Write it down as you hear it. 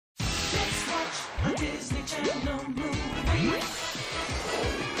a Disney Channel movie.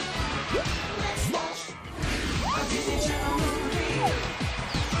 Let's watch a Disney Channel movie.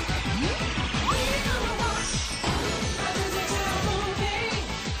 We're gonna watch a Disney Channel movie.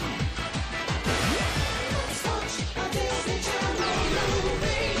 Let's watch a Disney Channel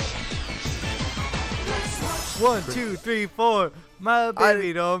movie. Let's watch. 1, 2, 3, 4. My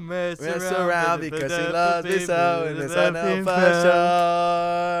baby don't mess around because he loves me so, and it's an fashion.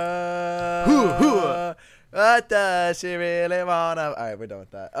 What does she really wanna? All right, we're done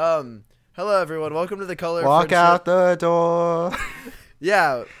with that. Hello everyone, welcome to the Color. Walk Friendship. out the door.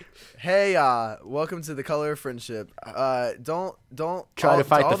 Yeah. Hey, welcome to the Color of Friendship. Don't Try to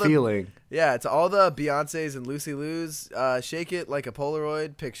fight all the feeling. Yeah, to all the Beyonces and Lucy Lou's, shake it like a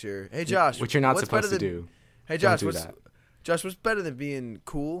Polaroid picture. Hey Josh, Which you're not what's supposed better to than- do. Hey Josh, Don't do that. Josh, what's better than being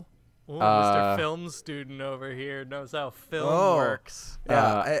cool? Ooh, Mr. Film student over here knows how film works.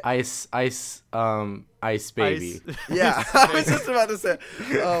 Yeah, Ice baby. Yeah, I was just about to say.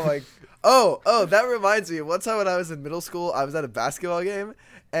 Oh, that reminds me. One time when I was in middle school, I was at a basketball game,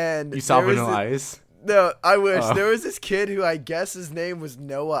 and You saw there was Vanilla Ice? No, I wish. Oh. There was this kid who I guess his name was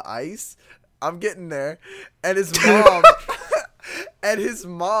Noah Ice. I'm getting there, and his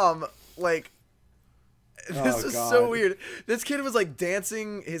mom, like. This was so weird. This kid was like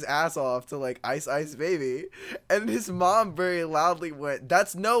dancing his ass off to like Ice Ice Baby, and his mom very loudly went,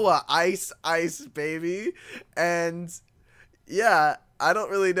 "That's Noah Ice Ice Baby," and yeah, I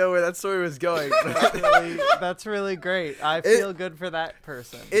don't really know where that story was going. That's really great. I feel good for that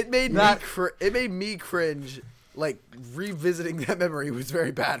person. It made me cringe. Like revisiting that memory was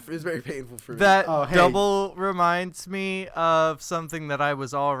very bad. It was very painful for me. That hey. double reminds me of something that I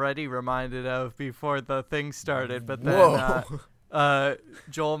was already reminded of before the thing started, but then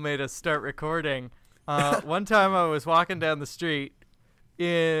Joel made us start recording. One time I was walking down the street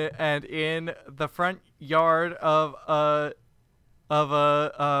in the front yard of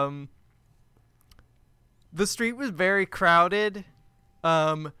the street was very crowded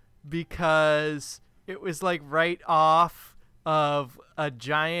because it was like right off of a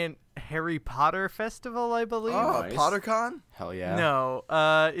giant Harry Potter festival, I believe. Oh, Nice. PotterCon? Hell yeah. No,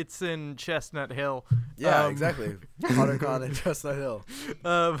 it's in Chestnut Hill. Yeah, exactly. PotterCon in Chestnut Hill.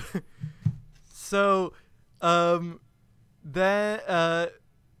 Then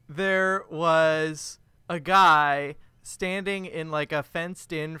there was a guy standing in like a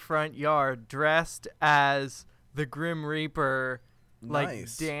fenced-in front yard dressed as the Grim Reaper, like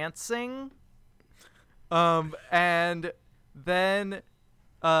Nice. dancing. And then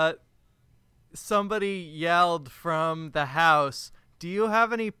somebody yelled from the house, "Do you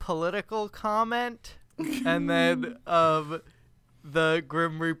have any political comment?" And then the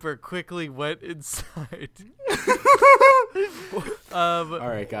Grim Reaper quickly went inside. All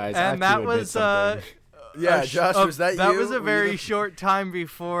right, guys. I have And that to admit was something. Yeah, Josh, was that you? That was a Were you very the- short time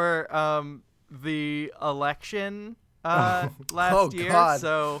before the election last year. God.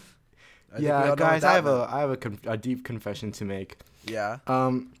 So I think we all Yeah, know guys, what I that have meant. a deep confession to make. Yeah.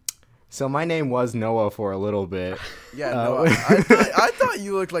 So my name was Noah for a little bit. Yeah, Noah. I thought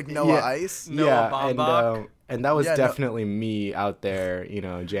you looked like Noah Yeah. Ice. Noah yeah, Baumbach. and that was Yeah, no- definitely me out there,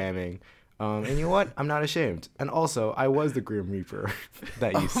 jamming. And you know what? I'm not ashamed. And also, I was the Grim Reaper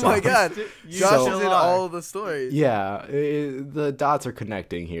that you Oh saw. my God. You Josh still is in are. all of the stories. Yeah, the dots are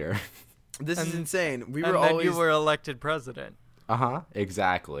connecting here. This is insane. We and were then always you were elected president.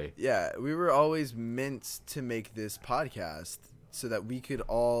 Exactly. Yeah, we were always meant to make this podcast so that we could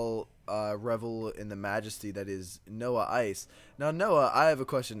all revel in the majesty that is Noah Ice. Now, Noah, I have a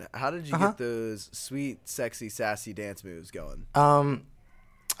question. How did you get those sweet, sexy, sassy dance moves going?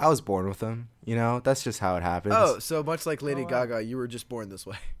 I was born with them. That's just how it happens. Oh, so much like Lady Gaga, you were just born this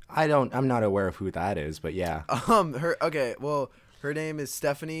way. I'm not aware of who that is, but yeah. Her name is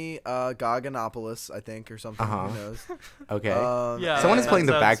Stephanie Gaganopoulos, I think, or something. Who knows? Okay. Yeah, Someone is that playing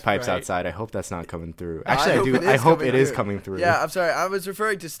the sounds bagpipes right. outside. I hope that's not coming through. I Actually, I hope do. it is I hope coming it is through. coming through. Yeah, I'm sorry. I was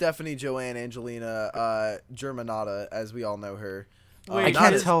referring to Stephanie Joanne Angelina Germanata, as we all know her. Wait, I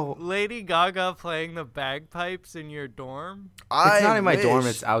can't is tell. Lady Gaga playing the bagpipes in your dorm? It's not in my dorm.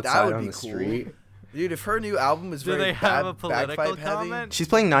 wish It's that outside would on be the cool. street. Dude, if her new album was Do very they have a bagpipe political heavy, comment? She's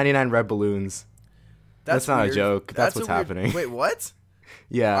playing 99 Red Balloons. That's not a weird. joke. That's what's a weird- happening. Wait, what?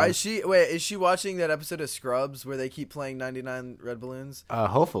 Yeah. Is she watching that episode of Scrubs where they keep playing 99 Red Balloons?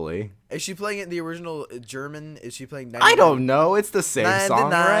 Hopefully. Is she playing it in the original German? Is she playing 99? I don't know. It's the same song,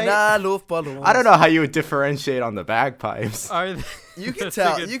 99 right? Luftballons. I don't know how you would differentiate on the bagpipes. Are they, You can That's a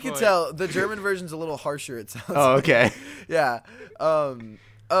tell. good You can point. tell. The German version's a little harsher. It sounds. Oh, okay. Yeah. I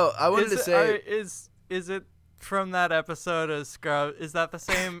wanted to say. Is it from that episode of Scrubs? Is that the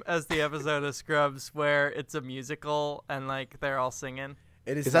same as the episode of Scrubs where it's a musical and like they're all singing?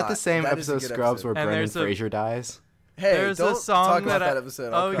 It is. Is that not. the same That is a episode of good Scrubs episode. where And Brendan there's a- Fraser dies? Hey, There's don't a song talk about that that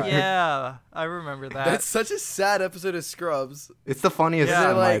episode. I'll Oh cry. yeah, I remember that. That's such a sad episode of Scrubs. It's the funniest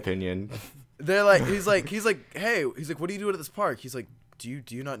Yeah. in my Like- opinion. They're like, he's like, hey, he's like, what are you doing at this park? He's like, do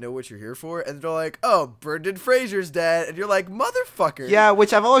you not know what you're here for? And they're like, oh, Brendan Fraser's dead. And you're like, motherfucker. Yeah,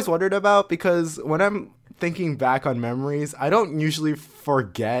 which I've always wondered about because when I'm thinking back on memories, I don't usually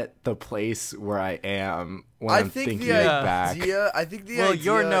forget the place where I am when I I'm think thinking the back. idea. I think the well, idea.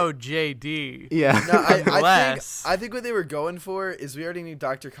 you're no JD. Yeah. No, Unless- I think what they were going for is we already knew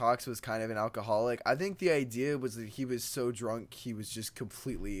Dr. Cox was kind of an alcoholic. I think the idea was that he was so drunk he was just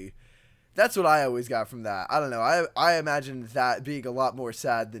completely. That's what I always got from that. I don't know. I imagine that being a lot more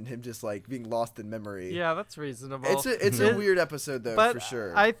sad than him just like being lost in memory. Yeah, that's reasonable. It's a weird episode though, but for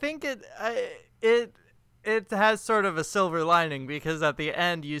sure. I think it has sort of a silver lining because at the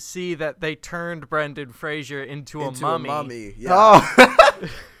end you see that they turned Brendan Fraser into a mummy. Yeah.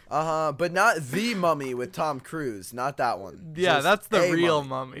 Oh. But not the mummy with Tom Cruise. Not that one. Yeah, Just that's the a real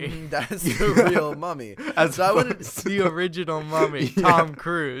mummy. That's the real mummy. As So I wanted. The original mummy, Yeah. Tom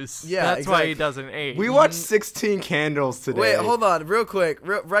Cruise. Yeah, that's why he exactly. doesn't age. We watched 16 Candles today. Wait, hold on, real quick,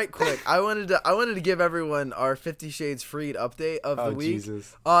 right quick. I wanted to give everyone our 50 Shades Freed update of Oh, the week.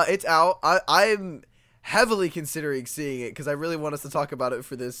 Jesus. It's out. I'm heavily considering seeing it because I really want us to talk about it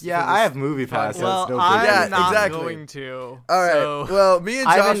for this. Yeah, for this I have movie pass. So well, it's no I'm big Yeah, deal. not exactly. going to. All right. So Well, me and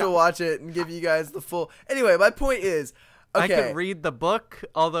I Josh haven't- will watch it and give you guys the full. Anyway, my point is, I okay. could read the book,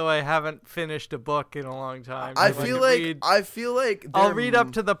 although I haven't finished a book in a long time. I So feel could like I'll there- read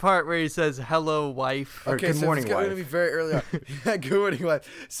up to the part where he says "Hello, wife." Or Okay, Good so Morning, it's going to Wife. be very early on. Yeah, Good Morning, Wife.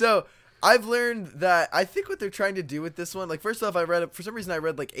 So I've learned that I think what they're trying to do with this one, like first off, for some reason I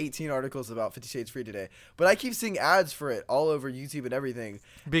read like 18 articles about 50 Shades Free today, but I keep seeing ads for it all over YouTube and everything.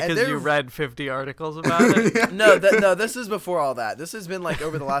 Because they're- you read 50 articles about it. No, this is before all that. This has been like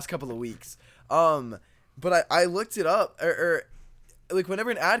over the last couple of weeks. But I looked it up, or like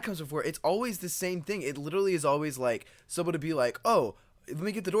whenever an ad comes before, it's always the same thing. It literally is always like someone to be like, "Oh, let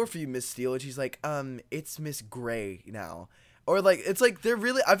me get the door for you, Miss Steele," and she's like, it's Miss Gray now." Or like it's like they're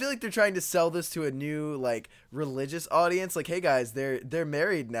really. I feel like they're trying to sell this to a new like religious audience. Like, hey guys, they're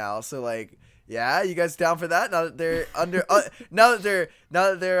married now, so like, yeah, you guys down for that? Now that they're under, now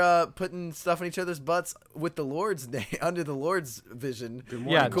that they're putting stuff in each other's butts with the Lord's name under the Lord's vision.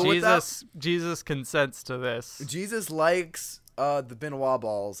 Yeah, Cool with that? Jesus consents to this. Jesus likes the Benoit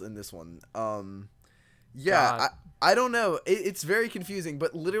balls in this one. Yeah, God. I don't know. It's very confusing,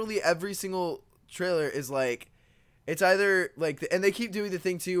 but literally every single trailer is like, it's either like, and they keep doing the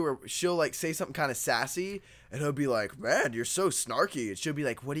thing too where she'll like say something kind of sassy, and he'll be like, "Man, you're so snarky," and she'll be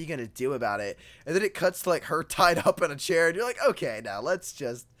like, "What are you gonna do about it?" And then it cuts to like her tied up in a chair, and you're like, "Okay, now let's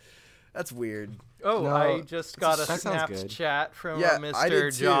just." That's weird. Oh, No, I just got a that sounds good. Snapchat from Yeah, I did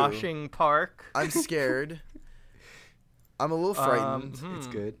Mr. too. Joshing Park. I'm scared. I'm a little frightened. It's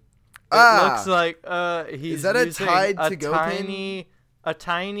good. It looks like he's that a using Tide a to go pin?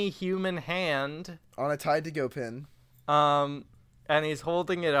 tiny human hand, On a tied to go pin. and he's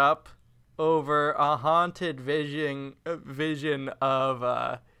holding it up over a haunted vision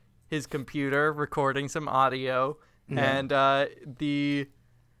of his computer recording some audio, and the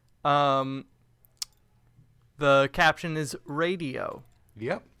caption is radio.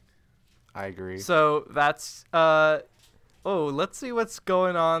 Yep. I agree. So that's let's see what's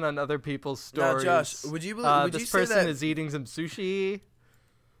going on other people's Now, stories. Josh, would you would this you say person that is eating some sushi.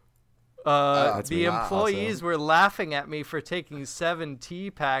 That's The me employees also. were laughing at me for taking 7 tea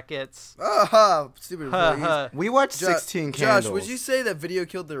packets. stupid Ha, employees. ha. We watched 16 Candles. Josh, would you say that video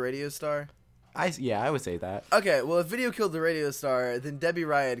killed the radio star? I would say that. Okay, well, if video killed the radio star, then Debbie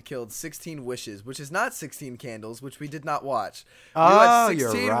Ryan killed 16 Wishes, which is not 16 Candles, which we did not watch. We Oh, watched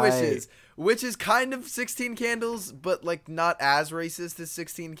you're 16 right. Wishes, which is kind of 16 Candles, but like not as racist as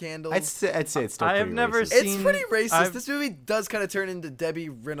 16 Candles. I'd say it's still I have pretty never racist. It's seen- pretty racist. I've- This movie does kind of turn into Debbie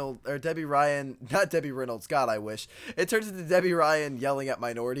Ryan, not Debbie Reynolds. God, I wish it turns into Debbie Ryan yelling at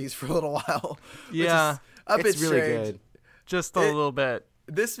minorities for a little while. which Yeah, is a bit It's really strange. good. just a It- little bit.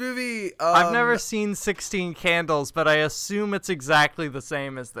 This movie, I've never seen 16 Candles, but I assume it's exactly the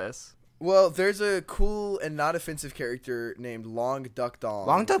same as this. Well, there's a cool and not offensive character named Long Duck Dong.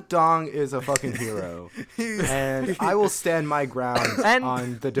 Long Duck Dong is a fucking hero, and I will stand my ground And,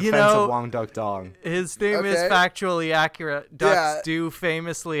 on the you defense know, of Long Duck Dong. His name is Okay. factually accurate. Ducks Yeah. do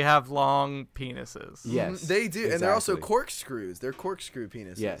famously have long penises. Yes, They do, and they're also exactly. corkscrews. They're corkscrew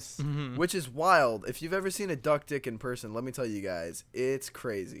penises. Yes, Mm-hmm. Which is wild. If you've ever seen a duck dick in person, let me tell you guys, it's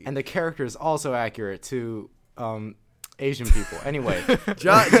crazy. and the character is also accurate to Asian people. Anyway,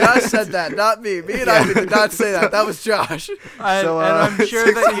 Josh said that, not me. Me and Ivan did not say that. That was Josh. So, and I'm sure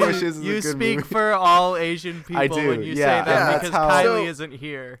 16 that Wishes is a you good speak movie. for all Asian people I do, when you yeah, say that yeah, because that's how- Kylie So- isn't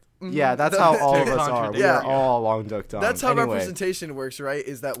here. yeah, that's how all of us are. We contradict are you. all long duck dong. That's how anyway, representation works, right?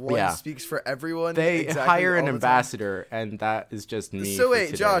 Is that one Yeah. speaks for everyone? they exactly hire an all the time? ambassador, and that is just me. So for wait,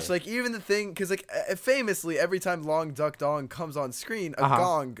 today. Josh, like even the thing, because like famously, every time Long Duck Dong comes on screen,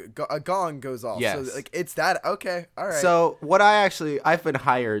 a gong goes off. Yes. So like it's that. Okay, all right. So what I've been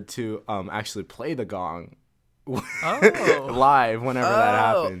hired to actually play the gong Oh. live whenever that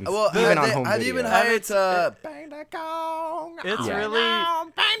happens. Well, even on home have video. you been And hired it's- to bang the gong? It's Yeah. really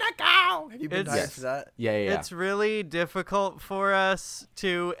Bang the gong. Have you been It's- hired for that? Yeah. it's really difficult for us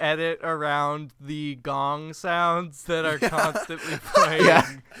to edit around the gong sounds that are constantly playing. Yeah.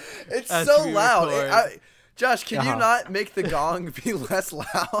 It's As so we loud. record. Josh, can you Uh-huh. not make the gong be less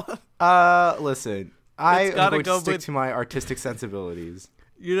loud? Listen, I am gotta going go to stick with- to my artistic sensibilities.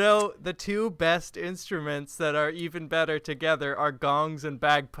 You know, the two best instruments that are even better together are gongs and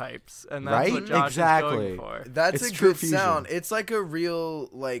bagpipes, and that's Right? what Josh Exactly. is going for. That's It's a true good fusion. sound. It's like a real,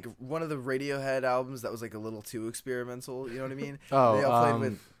 like, one of the Radiohead albums that was, like, a little too experimental. You know what I mean? They all Oh, played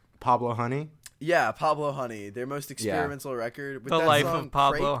with, Pablo Honey. yeah, Pablo Honey, their most experimental record. With The that Life song, of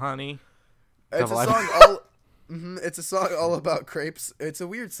Pablo Crepe. Honey. It's The a Life- song all. It's a song all about crepes. It's a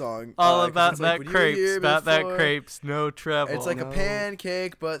weird song. All 'cause about it's like, that "When you were here crepes, about that before." crepes, no trouble. It's like no. a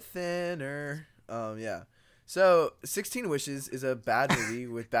pancake but thinner. Yeah. So 16 Wishes is a bad movie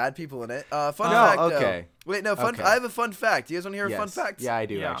with bad people in it. Fun No, fact okay. though. Wait, no, fun. Okay. I have a fun fact. Do you guys want to hear a fun Yes. fact? Yeah, I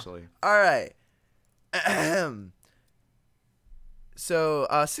do Yeah. actually. All right. So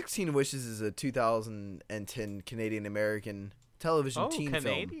 16 Wishes is a 2010 Canadian American television Oh, teen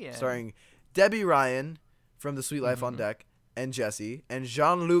Canadian. film starring Debbie Ryan from The Sweet Life on Deck and Jesse, and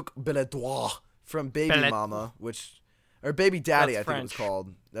Jean-Luc Belatois from Baby Belatois. Mama, or Baby Daddy, That's I think it was French.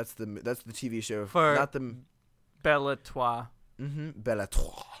 called. That's the TV show, For- not the Bellatois.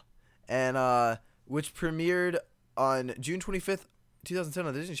 Belatois, and which premiered on June 25th, 2010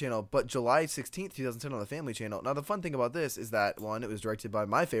 on the Disney Channel, but July 16th, 2010 on the Family Channel. Now the fun thing about this is that one, it was directed by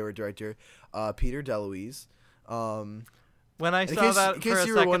my favorite director, Peter DeLuise. When I In saw case- that in for case a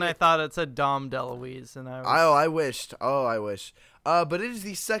you were second, I wondering- thought it said Dom DeLuise, and I was... I wished. Oh, I wish. But it is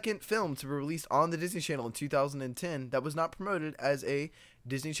the second film to be released on the Disney Channel in 2010 that was not promoted as a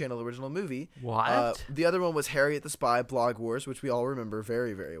Disney Channel original movie. What? The other one was Harriet the Spy, Blog Wars, which we all remember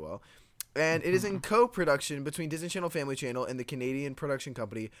very, very well. And it is in co-production between Disney Channel, Family Channel, and the Canadian production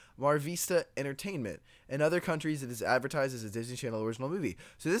company Mar Vista Entertainment. In other countries, it is advertised as a Disney Channel original movie.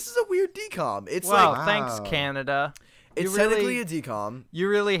 So this is a weird DCOM. It's Wow, like thanks, Wow. Canada. it's you technically really- a DCOM. You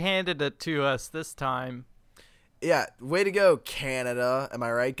really handed it to us this time. Yeah, way to go, Canada. Am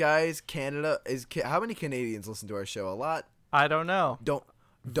I right, guys? Canada is. How many Canadians listen to our show? A lot. I don't know. Don't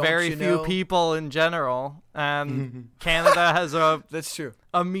Very you few know? people in general, and Canada has a That's true.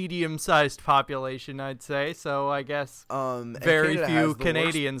 medium-sized population, I'd say. So I guess And very Canada few has the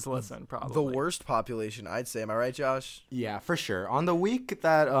Canadians listen, Worst, probably. the worst population, I'd say. Am I right, Josh? Yeah, for sure. On the week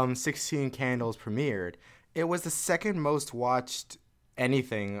that 16 Candles premiered, it was the second most watched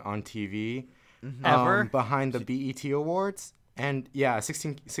anything on TV Ever? behind the BET Awards. And yeah,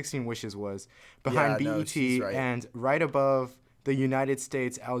 16 Wishes was behind Yeah, no, BET she's right. and right above the United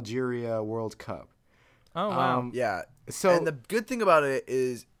States Algeria World Cup. Oh wow. Yeah. So And the good thing about it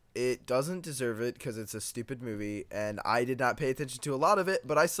is it doesn't deserve it because it's a stupid movie, and I did not pay attention to a lot of it,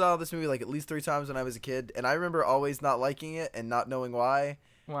 but I saw this movie like at least 3 times when I was a kid, and I remember always not liking it and not knowing why.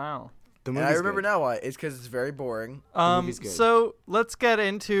 Wow. the And I movie's remember good. now why. It's because it's very boring. movie's good. So let's get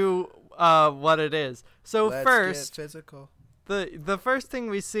into what it is. So Let's first, get physical. the first thing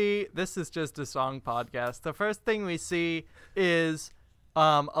we see, this is just a song podcast. The first thing we see is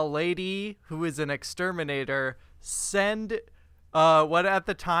a lady who is an exterminator send what at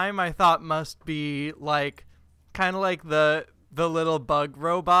the time I thought must be like kind of like the little bug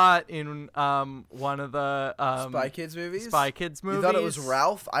robot in one of the Spy Kids movies? Spy Kids movies. You thought it was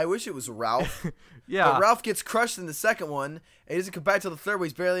Ralph? I wish it was Ralph. Yeah. But Ralph gets crushed in the second one, and he doesn't come back till the third one.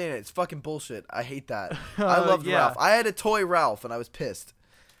 He's barely in it. It's fucking bullshit. I hate that. I loved yeah. Ralph. I had a toy Ralph, and I was pissed.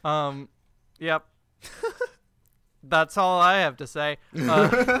 Yep. That's all I have to say.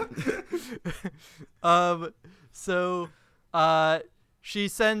 So she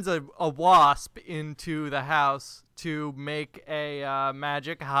sends a wasp into the house to make a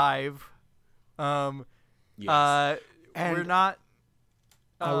magic hive. Yes. We're And- not.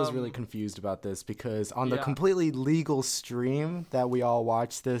 I was really confused about this because on the Yeah. completely legal stream that we all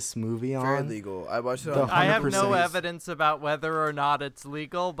watched this movie on, Very legal. I watched it The on. I have no 100%. evidence about whether or not it's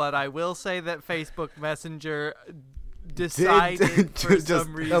legal, but I will say that Facebook Messenger decided for just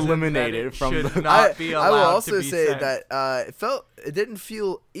some reason eliminated that it from should the- not be allowed I will to also be say sent. that it didn't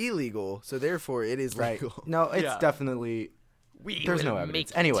feel illegal, so therefore it is right? legal. No, it's Yeah. definitely there's no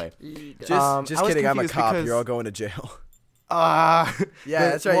evidence. Anyway, Just I was kidding. I'm a confused cop. because- You're all going to jail. yeah, Yeah,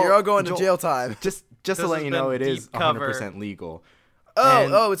 that's right. You're all going to jail time. Just to This let has you know, been it is deep cover. 100% legal.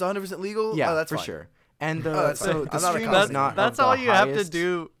 And- Oh, it's 100% legal. yeah, oh, that's for fine. sure. And that's so fine. the I'm not a stream cop is anymore. not. That's of all the you have to highest-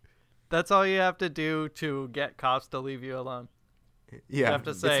 do. That's all you have to do to get cops to leave you alone. Yeah, You have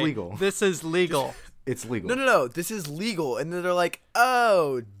to say it's legal. This is legal. It's legal. No. This is legal, and then they're like,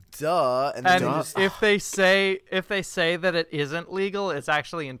 "Oh, duh," and then And they just. if they say that it isn't legal, it's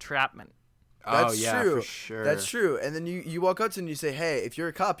actually entrapment. That's oh yeah, true. for sure. That's true. And then you walk up to them and you say, "Hey, if you're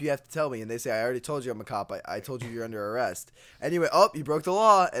a cop, you have to tell me." And they say, "I already told you I'm a cop. I told you you're under arrest." Anyway, you broke the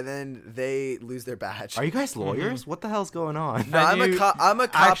law, and then they lose their badge. Are you guys lawyers? What the hell's going on? No, I'm And a cop. I'm a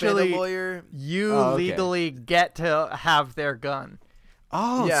cop actually- and a lawyer. You Oh, okay. legally get to have their gun.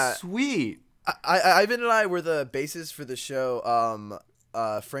 Oh, Yeah. sweet. Ivan and I were the basis for the show.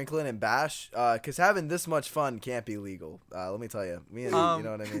 Franklin and Bash. Because having this much fun can't be legal. Let me tell you. You know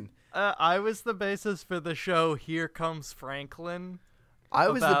what I mean. I was the basis for the show Here Comes Franklin. I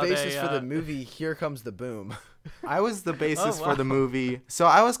was the about basis a, for the movie Here Comes the Boom. I was the basis Oh, for the wow. movie. So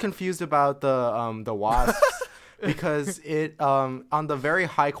I was confused about the wasps because it on the very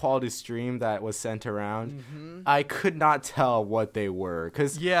high quality stream that was sent around, I could not tell what they were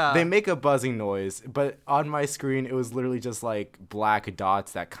because Yeah. they make a buzzing noise, but on my screen it was literally just like black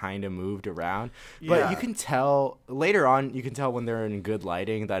dots that kind of moved around. But Yeah. you can tell later on, you can tell when they're in good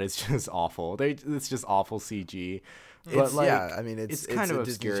lighting that it's just awful. It's just awful CG. But like, yeah, I mean, it's it's kind a of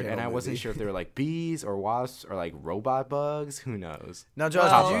Disney obscured, and Channel I wasn't movie. sure if they were like bees or wasps or like robot bugs. Who knows? Now,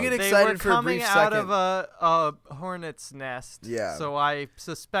 Josh, Well, did you get they excited were for a coming brief out second? of a hornet's nest. Yeah. So I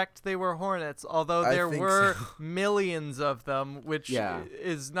suspect they were hornets, although I there think were so. millions of them, which Yeah.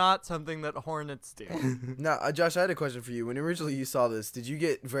 is not something that hornets do. Now, Josh, I had a question for you. When originally you saw this, did you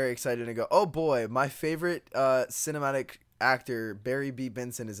get very excited and go, "Oh boy, my favorite cinematic actor Barry B.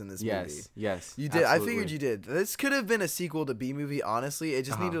 Benson is in this movie"? Yes. You did. I absolutely. figured you did. This could have been a sequel to B Movie. Honestly, it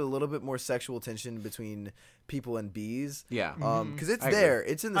just Uh-huh. needed a little bit more sexual tension between people and bees. Yeah. Because it's I agree. there.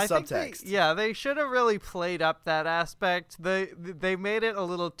 It's in the I think subtext. they should have really played up that aspect. They made it a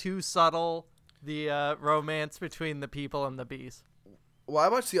little too subtle, the romance between the people and the bees. Well, I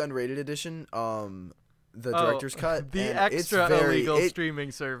watched the unrated edition, the director's cut, the and extra it's very, illegal it-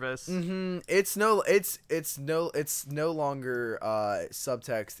 streaming service. It's no longer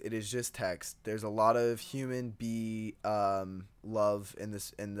subtext. It is just text. There's a lot of human bee love in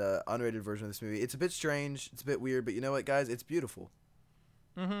the unrated version of this movie. It's a bit strange. It's a bit weird, but you know what, guys? It's beautiful.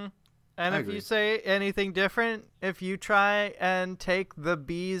 And I if agree. you say anything different, if you try and take the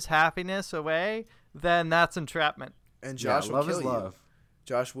bees' happiness away, then that's entrapment. And Yeah, Josh will love kill is you. love.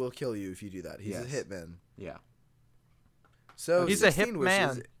 Josh will kill you if you do that. He's a Yes. hitman. Yeah. So He's a hip 16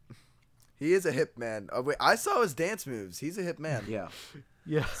 wishes- man. He is a hip man. Oh, wait, I saw his dance moves. He's a hip man. Yeah.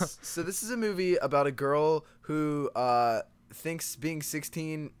 Yeah. So this is a movie about a girl who thinks being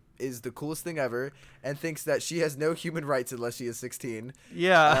 16 is the coolest thing ever, and thinks that she has no human rights unless she is 16,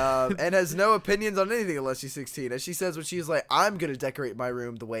 Yeah. and has no opinions on anything unless she's 16. And she says when she's like, "I'm gonna decorate my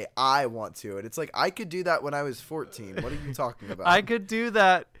room the way I want to," and it's like, I could do that when I was 14. What are you talking about? I could do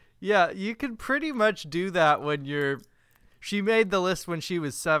that. Yeah, you could pretty much do that when you're. She made the list when she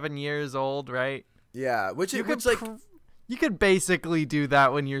was 7 years old, right? Yeah, which You which could like you could basically do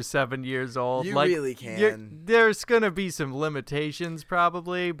that when you're 7 years old. you like, really you're- can. There's gonna be some limitations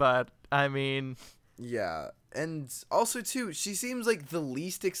probably, but I mean, Yeah. And also, too, she seems like the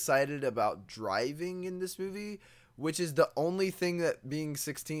least excited about driving in this movie, which is the only thing that being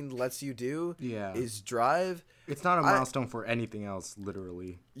 16 lets you do Yeah. is drive. It's not a milestone for anything else,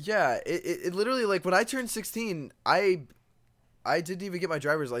 literally. Yeah, it literally, like, when I turned 16, I didn't even get my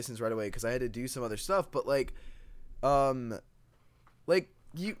driver's license right away because I had to do some other stuff. But, like, I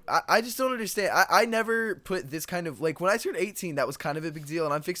just don't understand. I never put this kind of, like, when I turned 18, that was kind of a big deal,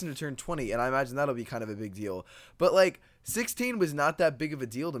 and I'm fixing to turn 20, and I imagine that'll be kind of a big deal. But, like, 16 was not that big of a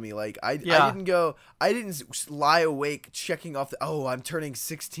deal to me. Like, I didn't lie awake checking off I'm turning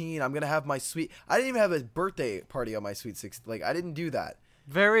 16, I'm gonna have my sweet, I didn't even have a birthday party on my sweet 16, like, I didn't do that.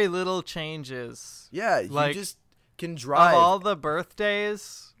 very little changes. Yeah, you Like, just can Of drive. all the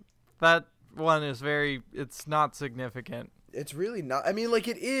birthdays, that one is it's not significant. It's really not. I mean, like,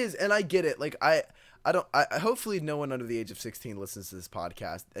 it is, and I get it. Like, I Hopefully no one under the age of 16 listens to this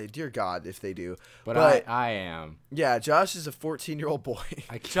podcast. Dear God, if they do. But I am. Yeah, Josh is a 14-year-old boy.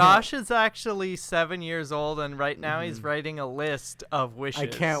 Josh is actually 7 years old, and right now he's writing a list of wishes. I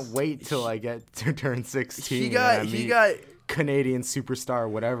can't wait till I get to turn 16. He got Canadian superstar,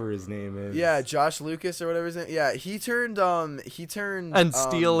 whatever his name is. Yeah, Josh Lucas or whatever his name. Yeah, he turned and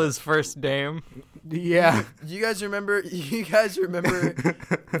steal his first name. Yeah. You guys remember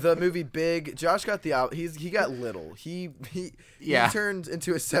the movie Big? Josh got he got little. He turned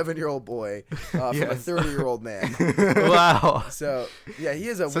into a 7-year-old boy from a 30-year-old man. Wow. So, yeah, he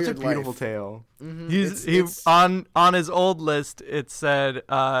is a such weird a beautiful life. tale. Mm-hmm. On his old list it said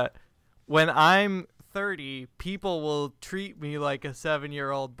when I'm 30, people will treat me like a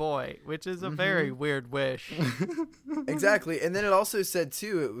 7-year-old boy, which is a very weird wish. Exactly. And then it also said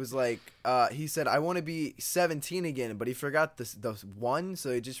too, it was like he said I want to be 17 again, but he forgot the 1,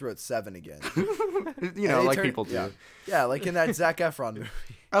 so he just wrote 7 again. Like people do. Yeah, like in that Zac Efron movie.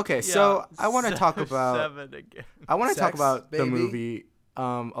 Okay, so I want to talk about 7 again. I want to talk about baby. the movie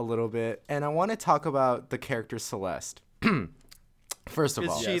a little bit, and I want to talk about the character Celeste. First of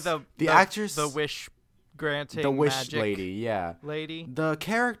all, is she the actress, the wish granting, the wish magic lady, yeah, lady? The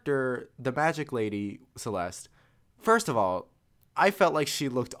character, the magic lady Celeste. First of all, I felt like she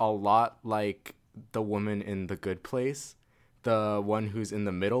looked a lot like the woman in The Good Place, the one who's in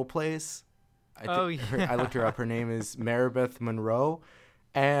the middle place. I looked her up. Her name is Maribeth Monroe,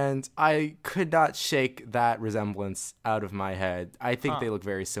 and I could not shake that resemblance out of my head. I think they look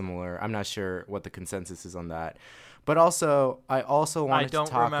very similar. I'm not sure what the consensus is on that. But also, I wanted to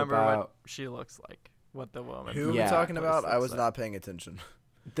talk about... I don't remember what she looks like, what the woman... Who are we talking about? I was not paying attention.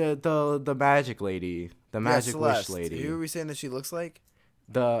 The magic lady. The magic wish lady. Who are we saying that she looks like?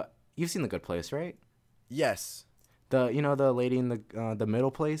 You've seen The Good Place, right? Yes. The lady in the middle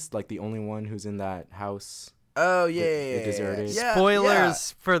place, like the only one who's in that house. Oh, yeah. Deserted. Yeah,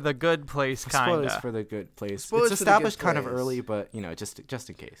 Spoilers for The Good Place, kind of. Spoilers for The Good Place. Spoilers it's for The Good established kind of Place. early, but, just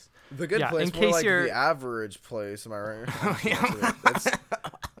in case. The Good Place, in more case like you're... the average place, am I right?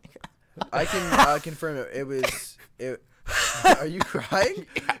 I can confirm it. It was... Are you crying?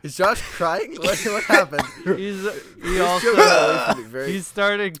 Is Josh crying? What happened? He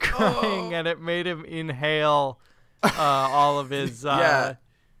started crying, and it made him inhale all of his... let's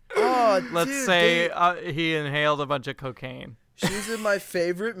say he inhaled a bunch of cocaine. She's in my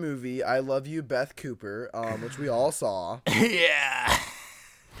favorite movie, I Love You, Beth Cooper, which we all saw. Yeah.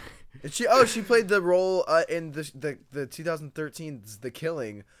 And she played the role in the 2013's The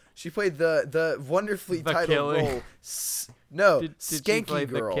Killing. She played the wonderfully titled role. Did Skanky play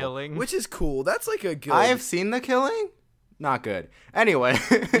Girl, The Killing? which is cool. That's like a good. I have seen The Killing. Not good. Anyway.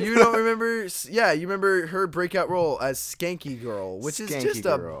 You don't remember? Yeah, you remember her breakout role as Skanky Girl, which is just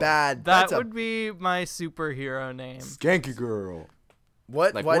a bad. That would be my superhero name. Skanky Girl.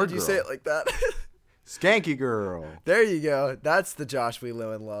 What? Like Why Word did you Girl. say it like that? Skanky Girl. There you go. That's the Josh we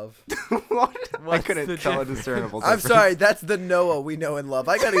know and love. What? I What's couldn't the tell a difference? discernible I'm difference. sorry. That's the Noah we know and love.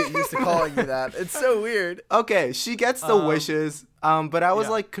 I gotta get used to calling you that. It's so weird. Okay, she gets the wishes, but I was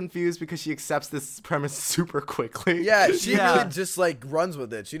yeah. like confused because she accepts this premise super quickly. Yeah, she Yeah. really just like runs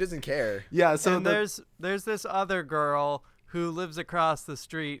with it. She doesn't care. Yeah, so And there's this other girl who lives across the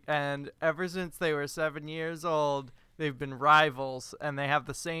street, and ever since they were 7 years old, they've been rivals, and they have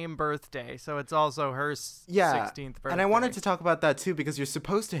the same birthday. So it's also her 16th birthday. And I wanted to talk about that too because you're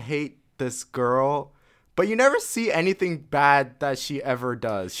supposed to hate this girl, but you never see anything bad that she ever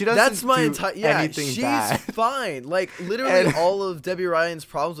does. She doesn't That's my do entire. Yeah, anything she's bad. fine. Like literally, And- all of Debbie Ryan's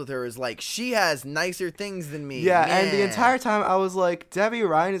problems with her is like she has nicer things than me. Yeah, and the Meh. entire time I was like, Debbie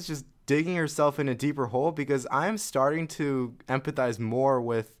Ryan is just digging herself in a deeper hole because I'm starting to empathize more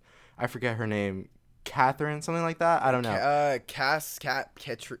with, I forget her name, Catherine, something like that. I don't know. Cassidy.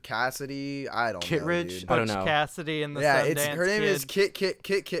 I don't know. Kittredge? Dude. I don't Butch know. Cassidy and the Yeah, Sundance her name Kid. is Kit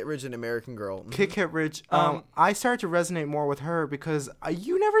Kittredge, an American Girl. Kit Kittredge, Um, I started to resonate more with her because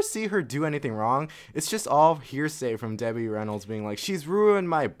you never see her do anything wrong. It's just all hearsay from Debbie Reynolds being like, she's ruined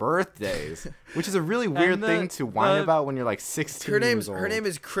my birthdays, which is a really weird thing to whine about when you're like 16 years old. Her name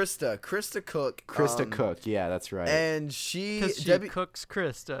is Krista Cook. Krista Cook. Yeah, that's right. And Because she Debbie cooks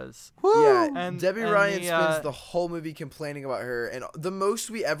Krista's. Woo! Yeah, And- Debbie and Ryan the, spends the whole movie complaining about her, and the most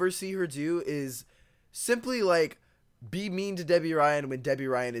we ever see her do is simply like be mean to Debbie Ryan when Debbie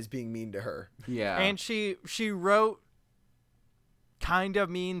Ryan is being mean to her. Yeah. And she wrote kind of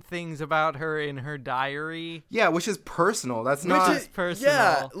mean things about her in her diary. Yeah, which is personal. That's Which not is personal.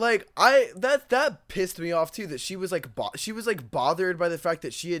 Yeah, like that pissed me off too. That she was like bothered by the fact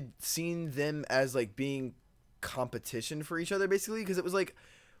that she had seen them as like being competition for each other, basically, because it was like,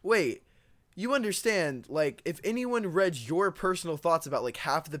 wait, you understand, like, if anyone read your personal thoughts about, like,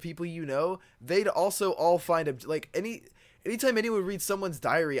 half of the people you know, they'd also all find, like, anytime anyone reads someone's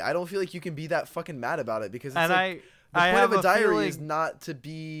diary, I don't feel like you can be that fucking mad about it, because it's And like, the I point have of a diary feeling is not to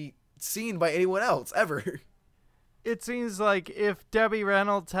be seen by anyone else, ever. it seems like if Debbie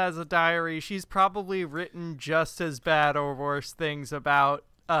Reynolds has a diary, she's probably written just as bad or worse things about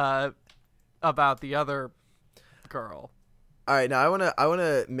the other girl. All right, now I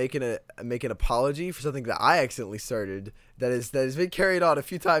wanna make an apology for something that I accidentally started that has been carried on a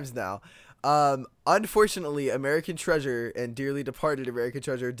few times now. Unfortunately, American Treasure and dearly departed American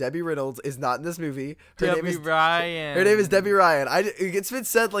Treasure, Debbie Reynolds is not in this movie. Debbie Ryan. Her name is Debbie Ryan. It's been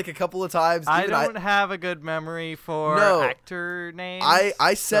said like a couple of times. I don't have a good memory for actor names.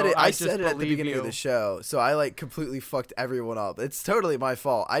 I said so it. I said it at the believe beginning you. of the show, so I like completely fucked everyone up. It's totally my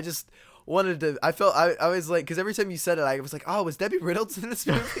fault. I just wanted to. I was like, because every time you said it, I was like, oh, was Debbie Reynolds in this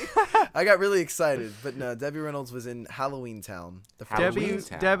movie? I got really excited, but no, Debbie Reynolds was in Halloween Town.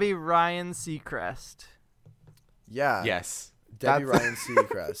 Debbie Ryan Seacrest. Yeah. Yes. Debbie Ryan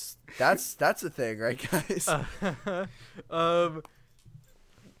Seacrest. That's a thing, right, guys?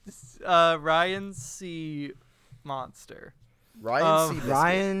 Ryan C. Monster.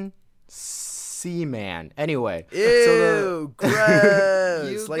 Ryan Seaman. Anyway. Ew,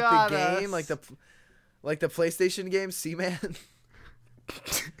 gross. You like got the game, us. like the PlayStation game, Seaman.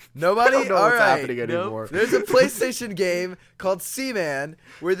 Nobody? I don't know All what's right. happening anymore. There's a PlayStation game called Seaman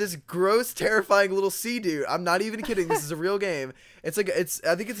where this gross, terrifying little sea dude. I'm not even kidding. This is a real game. I think it's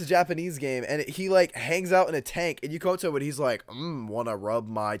a Japanese game, and he like hangs out in a tank, and you come up to him and he's like, wanna rub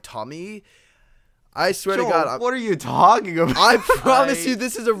my tummy? I swear Joel, to God. what are you talking about? I promise you,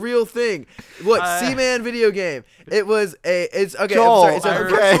 this is a real thing. Look, Seaman video game. It's okay. Joel, I'm sorry. It's a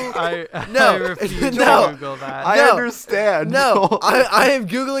virtual. I refuse to Google that. I understand. No, Joel. I am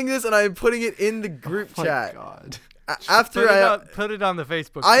Googling this and I am putting it in the group chat. God. Put it on the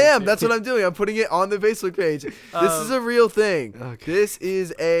Facebook. I page, am. too. That's what I'm doing. I'm putting it on the Facebook page. This is a real thing. Okay. This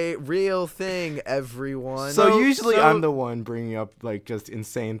is a real thing, everyone. So usually I'm the one bringing up like just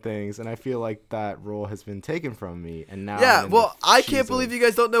insane things, and I feel like that role has been taken from me, and now yeah, I'm in well, the I shoes can't believe of- you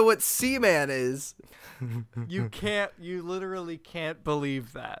guys don't know what Seaman is. You literally can't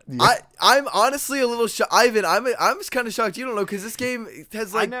believe that. Yeah. I'm honestly a little shocked. Ivan, I'm just kind of shocked you don't know, because this game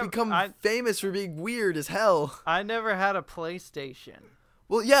has become famous for being weird as hell. I never had a PlayStation.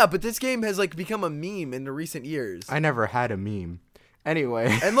 Well, yeah, but this game has become a meme in the recent years. I never had a meme.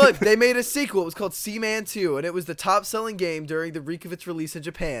 Anyway. And look, they made a sequel. It was called Seaman 2, and it was the top-selling game during the week of its release in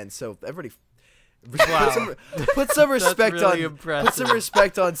Japan. So everybody, Wow. put some respect That's really on impressive. put some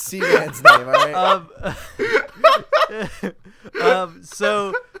respect on Seaman's name. All right.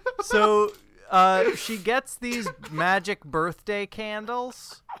 So she gets these magic birthday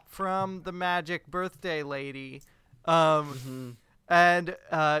candles from the magic birthday lady. And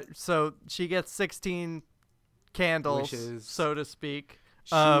so she gets 16 candles, Wishes. so to speak.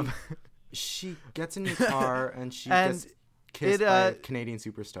 She gets in the car and she And gets kissed by a Canadian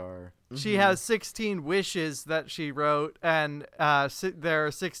superstar. She has 16 wishes that she wrote, and there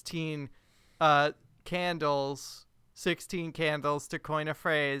are 16 candles, 16 candles to coin a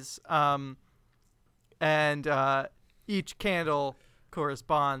phrase, and each candle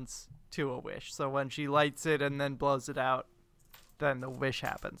corresponds to a wish. So when she lights it and then blows it out, then the wish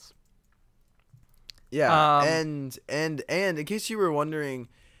happens. Yeah, and in case you were wondering,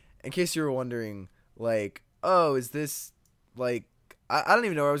 like, oh, is this like? I don't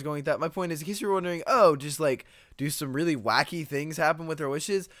even know where I was going with that. My point is, in case you were wondering, oh, just like, do some really wacky things happen with her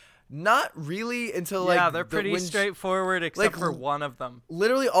wishes? Not really until like. Yeah, they're pretty straightforward, except for one of them.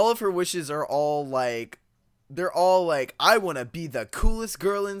 Literally, all of her wishes are all like. They're all like, I want to be the coolest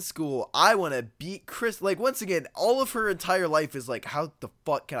girl in school. I want to beat Chris. Like, once again, all of her entire life is like, how the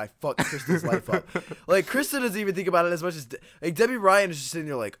fuck can I fuck Krista's life up? Like, Krista doesn't even think about it as much as, like, Debbie Ryan is just sitting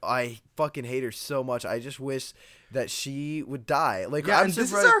there like, I fucking hate her so much. I just wish that she would die. Like, Yeah, I'm and this is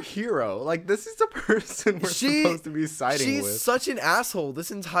surprised- our hero. Like, this is the person we're supposed to be siding she's with. such an asshole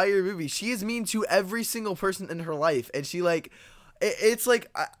this entire movie. She is mean to every single person in her life, and she like, it's like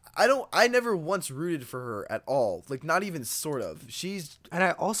I never once rooted for her at all. Like, not even sort of. And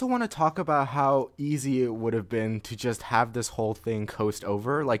I also want to talk about how easy it would have been to just have this whole thing coast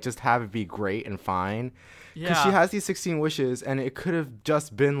over, like just have it be great and fine. Because she has these 16 wishes, and it could have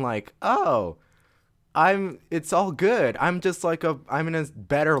just been like, oh, it's all good. I'm just like I'm in a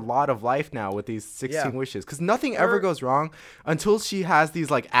better lot of life now with these 16 wishes. Because nothing ever goes wrong until she has these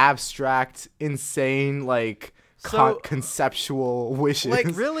like abstract, insane, like conceptual wishes. Like,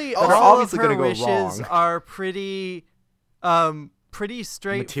 really, They're all of obviously her gonna go wishes wrong. are pretty pretty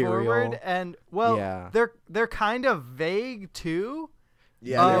straightforward, Material. and well, Yeah. they're kind of vague too.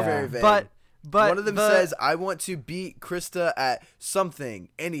 Yeah, they're Yeah. very vague. But one of them says, "I want to beat Krista at something,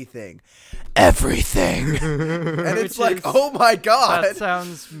 anything, everything," and it's Which like, is- oh my god, that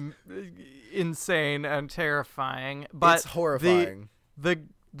sounds insane and terrifying. But it's horrifying.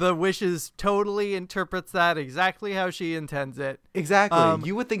 The wishes totally interprets that exactly how she intends it. Exactly.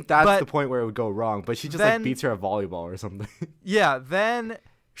 You would think that's but the point where it would go wrong, but she just then- like beats her at volleyball or something. Yeah, then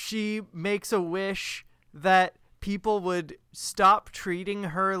she makes a wish that people would stop treating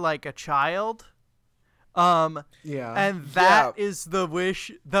her like a child. Yeah. And that is the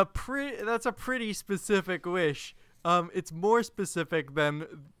wish. That's a pretty specific wish. It's more specific than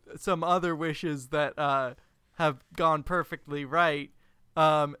some other wishes that have gone perfectly right.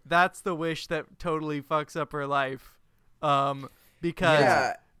 That's the wish that totally fucks up her life. Because Yeah,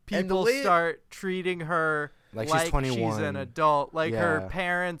 and the people way- start treating her Like like she's 21. she's an adult. Like her Yeah.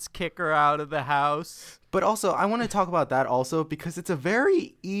 parents kick her out of the house. But also, I want to talk about that also because it's a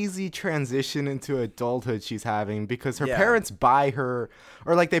very easy transition into adulthood she's having because her Yeah. parents buy her,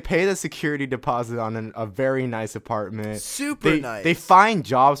 or like they pay the security deposit on a very nice apartment. Super nice. They find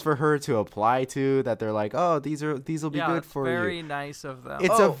jobs for her to apply to that they're like, oh, these will be Yeah, good it's for very you. nice of them.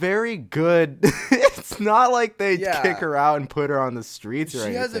 It's a very good. It's not like they Yeah. kick her out and put her on the streets or She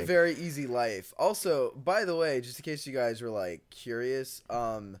anything. has a very easy life. Also, by the way, just in case you guys were like curious,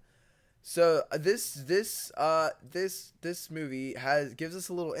 so this movie gives us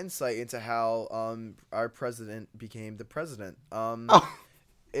a little insight into how our president became the president.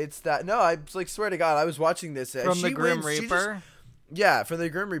 It's that I like swear to God, I was watching this From she the Grim wins- she just- Reaper. Yeah, from the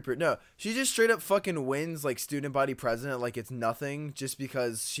Grim Reaper. No, she just straight up fucking wins like student body president like it's nothing just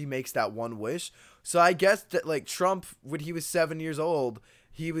because she makes that one wish. So I guess that like Trump, when he was 7 years old,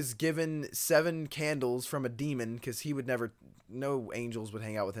 he was given 7 candles from a demon because he would never, no angels would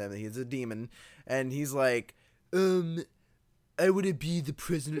hang out with him. He's a demon. And he's like, I want to be the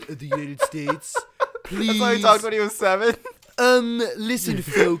president of the United States. Please. That's why he talked when he was 7. Listen,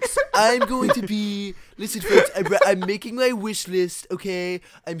 folks, I'm going to be. Listen, folks, I'm making my wish list. Okay,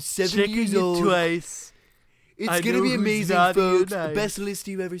 I'm 7 Checking years it old. twice. It's I gonna know be who's amazing, naughty and folks. The nice. best list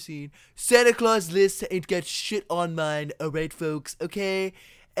you've ever seen. Santa Claus list ain't got shit on mine. All right, folks. Okay.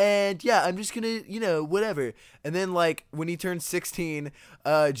 And yeah, I'm just gonna, whatever. And then like when he turned 16,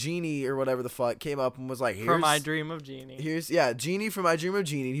 Genie or whatever the fuck came up and was like, "Here's From I Dream of Jeannie. Genie from I Dream of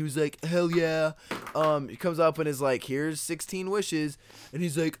Genie." And he was like, "Hell yeah!" He comes up and is like, "Here's 16 wishes," and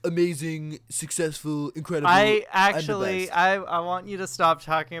he's like, "Amazing, successful, incredible." I I'm the actually, best." I want you to stop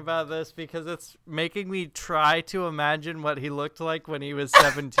talking about this because it's making me try to imagine what he looked like when he was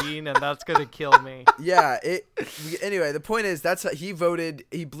 17, and that's gonna kill me. Yeah. Anyway, the point is that's how he voted.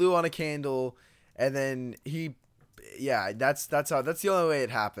 He blew on a candle, and then that's the only way it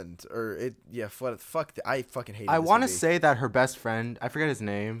happened. Or it, yeah. Fuck. I fucking hate. I want to say that her best friend, I forget his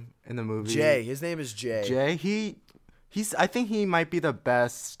name in the movie. Jay. His name is Jay. Jay. He's. I think he might be the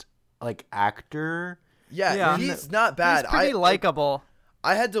best like actor. Yeah, he's not bad. He's pretty likable.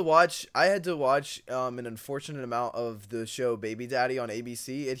 I had to watch an unfortunate amount of the show Baby Daddy on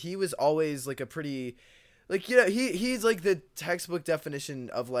ABC, and he was always like a pretty, like, he's like the textbook definition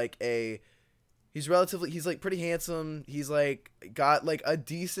of like he's like pretty handsome. He's like got like a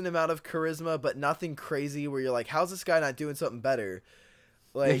decent amount of charisma, but nothing crazy where you're like, how's this guy not doing something better?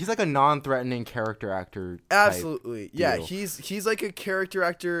 Like, Yeah, he's like a non-threatening character actor. absolutely. Yeah, deal. he's like a character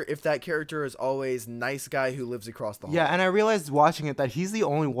actor if that character is always nice guy who lives across the hall. Yeah, and I realized watching it that he's the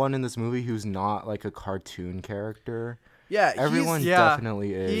only one in this movie who's not like a cartoon character. Yeah, Everyone Yeah.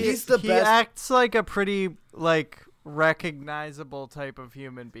 definitely is. He's the he best- acts like a pretty like recognizable type of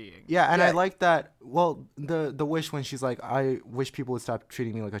human being. Yeah, and I Yeah. like that. Well, the wish when she's like, I wish people would stop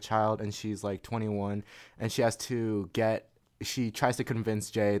treating me like a child, and she's like 21, and she tries to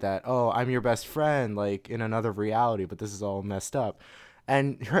convince Jay that, oh, I'm your best friend, like in another reality, but this is all messed up.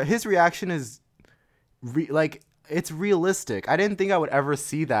 And his reaction is it's realistic. I didn't think I would ever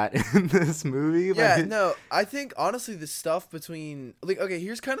see that in this movie. Yeah, no, I think honestly the stuff between like, okay,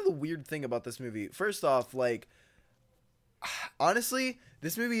 here's kind of the weird thing about this movie. First off, like, honestly,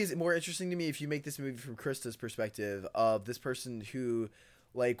 this movie is more interesting to me if you make this movie from Krista's perspective of this person who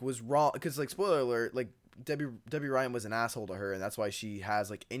like was wrong, because like, spoiler alert, like Debbie Ryan was an asshole to her, and that's why she has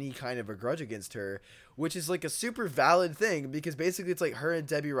like any kind of a grudge against her, which is like a super valid thing, because basically it's like her and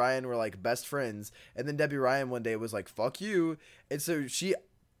Debbie Ryan were like best friends, and then Debbie Ryan one day was like, fuck you, and so she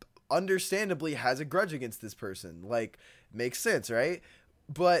understandably has a grudge against this person. Like, makes sense, right?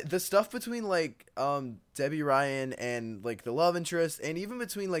 But the stuff between like Debbie Ryan and like the love interest, and even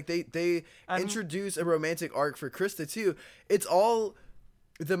between like they introduce a romantic arc for Krista too. It's all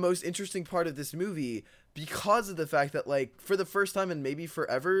the most interesting part of this movie because of the fact that like for the first time and maybe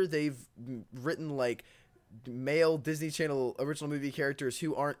forever they've written like male Disney Channel original movie characters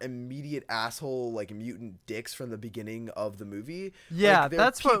who aren't immediate asshole like mutant dicks from the beginning of the movie. Yeah, like,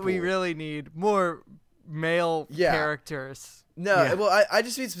 that's what we really need. More male characters. No, well, I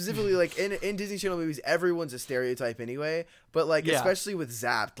just mean specifically like in Disney Channel movies, everyone's a stereotype anyway. But like especially with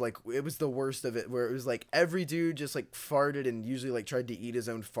Zapped, like it was the worst of it, where it was like every dude just like farted and usually like tried to eat his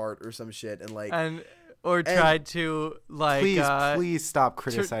own fart or some shit, and like tried to like. Please stop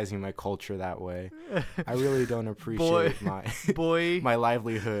criticizing my culture that way. I really don't appreciate my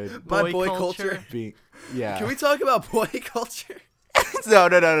livelihood. My boy culture. Yeah. Can we talk about boy culture? No.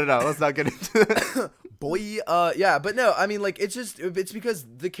 Let's not get into it. Boy, yeah, but no, I mean, like, it's because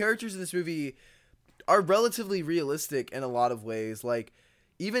the characters in this movie are relatively realistic in a lot of ways. Like,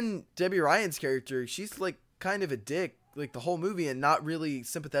 even Debbie Ryan's character, she's, like, kind of a dick, like, the whole movie, and not really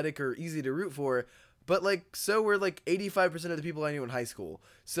sympathetic or easy to root for. But, like, so were, like, 85% of the people I knew in high school.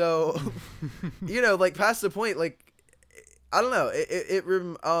 So, you know, like, past the point, like, I don't know, it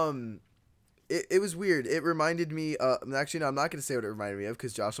was weird. It reminded me, actually, no, I'm not going to say what it reminded me of,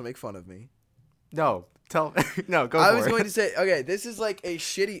 because Josh will make fun of me. No, go for it. I was going to say, okay, this is like a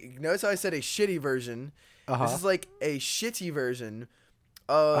shitty, notice how I said a shitty version. This is like a shitty version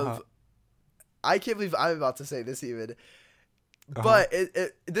of, I can't believe I'm about to say this even, but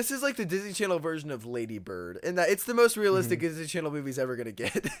this is like the Disney Channel version of Lady Bird, and that it's the most realistic Disney Channel movie's ever going to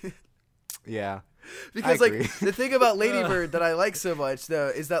get. Yeah. Because like the thing about Lady Bird that I like so much though,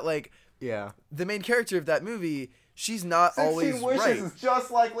 is that like, the main character of that movie, she's not always 16 Wishes right. is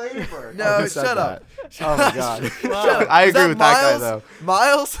just like Lady Bird. No, shut up. Oh my god. Shut up. I agree Miles? with that guy though.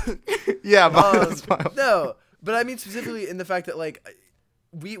 Miles? Yeah, Miles. No, but I mean specifically in the fact that like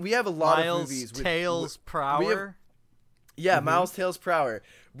we have a lot of movies with Tails Prower. Miles Tails Prower.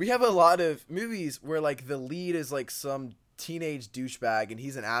 We have a lot of movies where like the lead is like some teenage douchebag and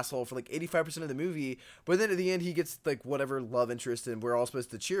he's an asshole for like 85% of the movie, but then at the end he gets like whatever love interest and we're all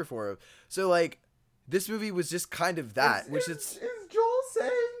supposed to cheer for him. So like this movie was just kind of that, is Joel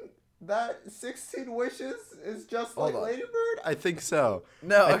saying that 16 Wishes is just like Lady Bird? I think so.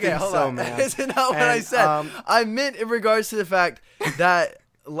 No, okay, hold on. Man. That's not what I said. I meant in regards to the fact that,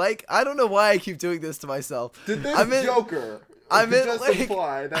 like, I don't know why I keep doing this to myself. Did this Joker? I meant just like,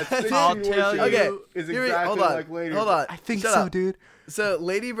 imply that 16 Wishes is exactly like Lady Bird. Hold on. I think so, dude. So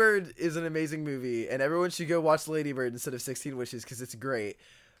Lady Bird is an amazing movie, and everyone should go watch Lady Bird instead of 16 Wishes because it's great.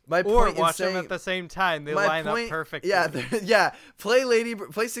 Or watch them at the same time. They line up perfectly. Yeah.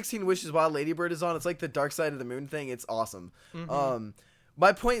 Play 16 Wishes while Lady Bird is on. It's like the Dark Side of the Moon thing. It's awesome.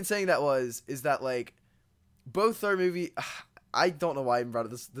 My point in saying that is that like both our movie. I don't know why I even brought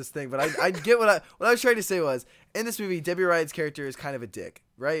up this thing, but I get what I was trying to say was in this movie, Debbie Ryan's character is kind of a dick,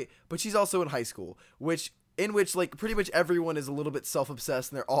 right? But she's also in high school, in which like pretty much everyone is a little bit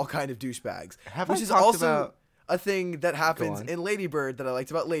self-obsessed and they're all kind of douchebags. Which is also a thing that happens in Lady Bird that I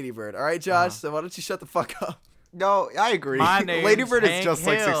liked about Lady Bird. All right, Josh, so why don't you shut the fuck up? No, I agree. Lady Bird is just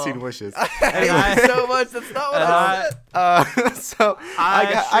like 16 Wishes. I hate you so much. That's not what I said.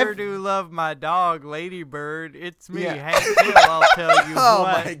 I sure do love my dog, Lady Bird. It's me, Hank Hill, I'll tell you Oh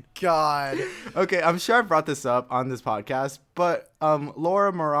what. my god. Okay, I'm sure I brought this up on this podcast, but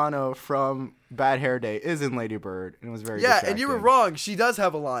Laura Morano from Bad Hair Day is in Lady Bird, and it was very distracting. And you were wrong. She does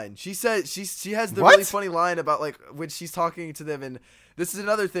have a line. She said she has the really funny line about like when she's talking to them, and this is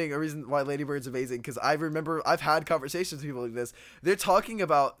another thing, a reason why Lady Bird's amazing, because I remember I've had conversations with people like this. They're talking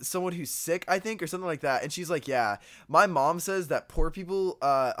about someone who's sick, I think, or something like that, and she's like, yeah, my mom says that poor people,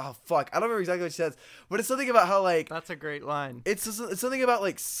 I don't remember exactly what she says, but it's something about how, like... That's a great line. It's something about,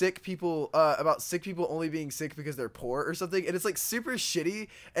 like, sick people only being sick because they're poor or something, and it's, like, super shitty,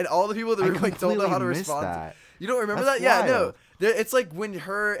 and all the people in the room, like, don't know how to respond. That. You don't remember that? Wild. Yeah, no. It's like when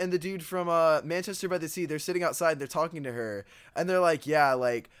her and the dude from Manchester by the Sea, they're sitting outside, they're talking to her, and they're like, yeah,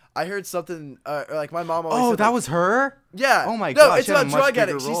 like, I heard something, like, my mom always said, that like, was her? Yeah. Oh my gosh. God. No, it's about drug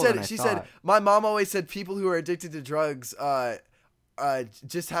addicts. She said, my mom always said people who are addicted to drugs,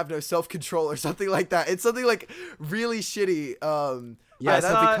 just have no self-control or something like that. It's something, like, really shitty.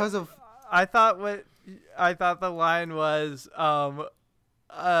 I thought the line was,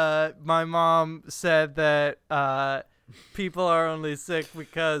 my mom said that people are only sick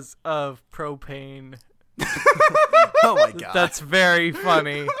because of propane. Oh my god, that's very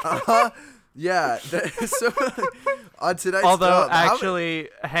funny. Yeah. So on tonight's although actually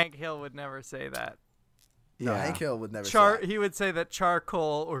Hank Hill would never say that. No, Yeah. Hank Hill would never say that. He would say that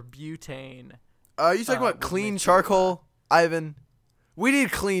charcoal or butane. Are you talking about would clean make charcoal, Ivan? We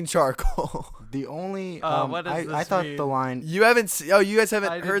need clean charcoal. The only what does I this thought mean? the line. You haven't? You guys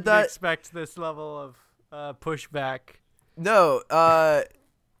haven't I heard didn't that? expect this level of pushback. No.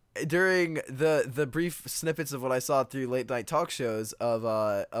 During the brief snippets of what I saw through late night talk shows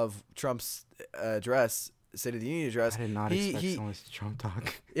of Trump's address, State of the Union address, I did not expect so much Trump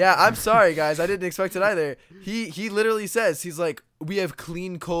talk. Yeah, I'm sorry, guys. I didn't expect it either. He literally says, he's like, we have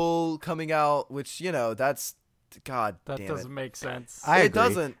clean coal coming out, which, that's, God That damn doesn't it. make sense. I It agree.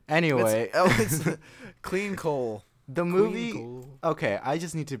 doesn't. Anyway, It's clean coal. the movie. Okay, I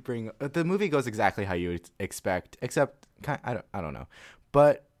just need to bring. The movie goes exactly how you would expect, except I don't know,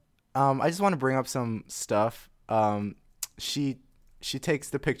 but I just want to bring up some stuff. She takes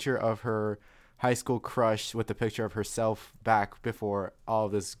the picture of her high school crush with the picture of herself back before all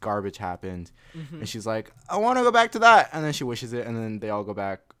this garbage happened, and she's like, I want to go back to that, and then she wishes it, and then they all go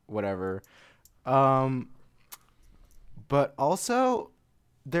back, whatever. But also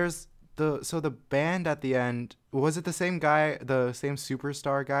there's the band at the end. Was it the same guy, the same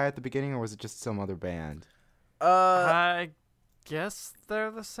superstar guy at the beginning, or was it just some other band? I guess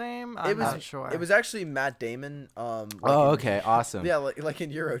they're the same. I'm not sure. It was actually Matt Damon. Okay, awesome. Yeah, like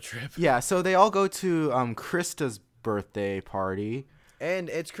in Eurotrip. Yeah, so they all go to Krista's birthday party. And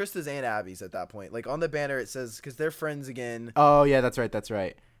it's Krista's and Abby's at that point. Like on the banner, it says, because they're friends again. Oh yeah, that's right.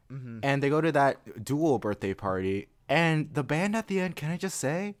 Mm-hmm. And they go to that dual birthday party, and the band at the end. Can I just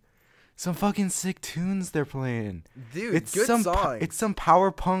say, some fucking sick tunes they're playing. Dude, It's good some song. it's some power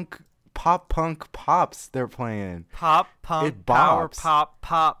punk, pop punk pops they're playing. Pop punk, It power bops. pop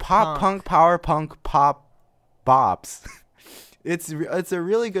Pop punk, power punk, pop bops. It's a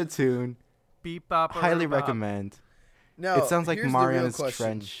really good tune. Beep bop. Highly recommend. No, It sounds like here's the real Mariana's question.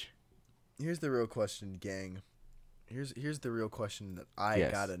 Trench. Here's the real question, gang. Here's the real question that I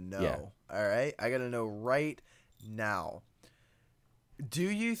Yes. gotta know. Yeah. All right, I gotta know right now. Do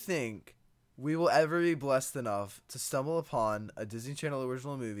you think we will ever be blessed enough to stumble upon a Disney Channel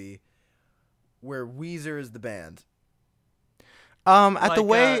original movie where Weezer is the band? At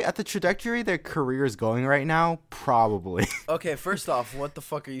the trajectory their career is going right now, probably. Okay, first off, what the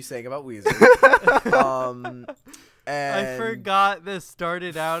fuck are you saying about Weezer? And I forgot this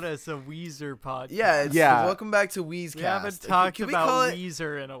started out as a Weezer podcast. Yeah, Yeah. welcome back to Weezcast. We haven't talked Can we about call it-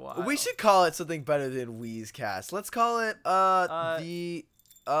 Weezer in a while. We should call it something better than Weezcast. Let's call it let's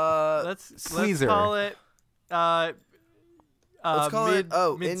Sleazer. call it Let's call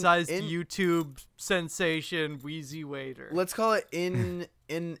it- mid-sized in- YouTube sensation Wheezy Waiter. let's call it in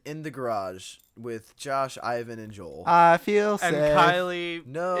the garage with Josh, Ivan, and Joel. I feel and safe. Kylie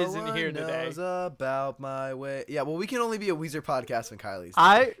No isn't one here today. knows about my way. Yeah, well, we can only be a Weezer podcast when Kylie's.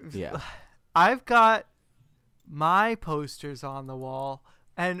 Yeah. I've got my posters on the wall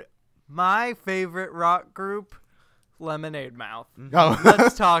and my favorite rock group, Lemonade Mouth. Oh.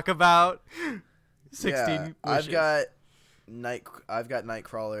 Let's talk about 16 Yeah, Wishes. I've got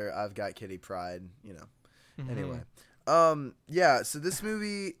Nightcrawler. I've got Kitty Pryde. You know. Mhm. Anyway, yeah. So this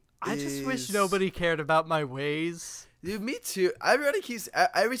movie. I just wish is- nobody cared about my ways. Dude, me too. Everybody keeps.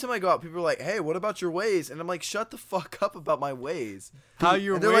 Every time I go out, people are like, "Hey, what about your ways?" And I'm like, "Shut the fuck up about my ways." How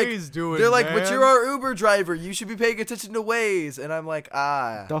your And they're ways like, doing? They're like, man? "But you're our Uber driver. You should be paying attention to ways." And I'm like,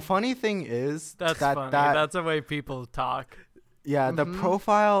 ah. The funny thing is That's that funny. That's the way people talk. the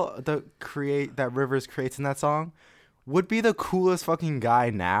profile that Rivers creates in that song would be the coolest fucking guy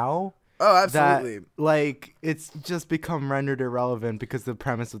now. Oh, absolutely. That, like, it's just become rendered irrelevant because the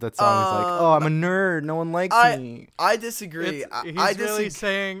premise of that song is like, oh, I'm a nerd, no one likes me. I disagree. He's I really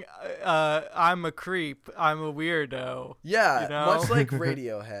saying, "I'm a creep. I'm a weirdo." Yeah, you know? much like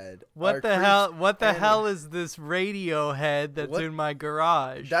Radiohead. What Our the creeps hell? What the and- hell is this Radiohead that's What- in my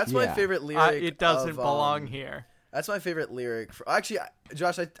garage? That's my Yeah. favorite lyric. It doesn't of, belong here. That's my favorite lyric. Actually,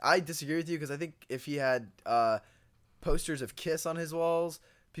 Josh, I disagree with you because I think if he had posters of Kiss on his walls,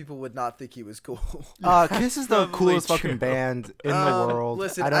 people would not think he was cool. Kiss is the Probably coolest true. fucking band in the world.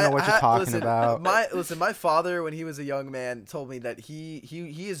 Listen, I don't know what you're talking listen, about. My father, when he was a young man, told me that he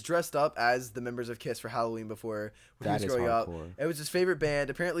is dressed up as the members of Kiss for Halloween before when That he is was growing up. hardcore. It was his favorite band.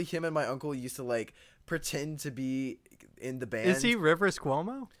 Apparently, him and my uncle used to like pretend to be in the band. Is he Rivers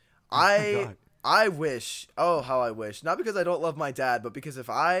Cuomo? God. I wish. Oh, how I wish. Not because I don't love my dad, but because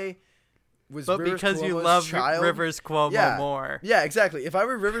if I was But Rivers because you Cuomo's love child, Rivers Cuomo Yeah. more. Yeah, exactly. If I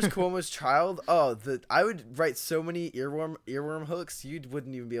were Rivers Cuomo's child, I would write so many earworm hooks you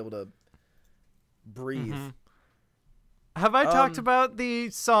wouldn't even be able to breathe. Mhm. Have I talked about the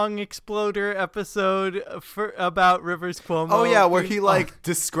Song Exploder episode about Rivers Cuomo? Oh yeah, where he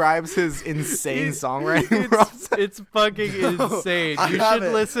describes his insane songwriting process. It's fucking insane. I You should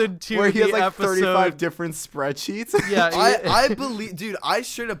haven't. listen to Where he the has like episode. 35 different spreadsheets. Yeah, I believe, dude. I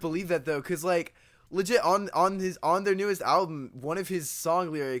straight up believe that though, cause like legit on their newest album, one of his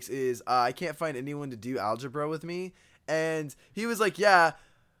song lyrics is I can't find anyone to do algebra with me, and he was like, yeah.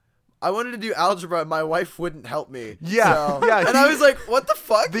 I wanted to do algebra, and my wife wouldn't help me. Yeah, so, yeah. And I was like, "What the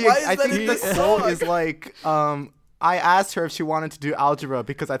fuck? Why is I that think in the the quote song?" is like, I asked her if she wanted to do algebra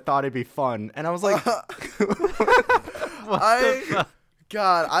because I thought it'd be fun, and I was like,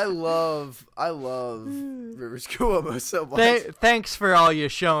 God, I love Rivers Cuomo so much. Thanks for all you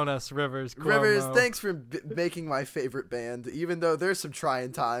shown us, Rivers Cuomo. Rivers, thanks for making my favorite band, even though there's some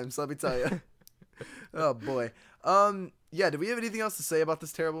trying times. Let me tell you. Oh boy. Yeah, do we have anything else to say about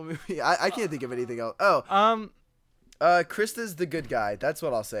this terrible movie? I can't think of anything else. Krista's the good guy. That's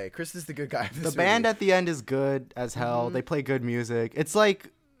what I'll say. Krista's the good guy of this the band movie. at the end is good as hell. They play good music. It's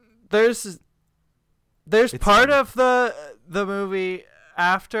like There's part of the movie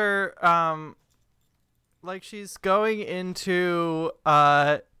after like she's going into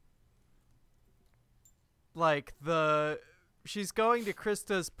she's going to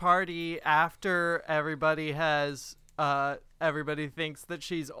Krista's party after everybody has everybody thinks that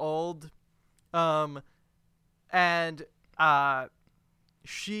she's old, and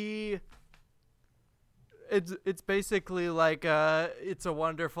it's basically like It's a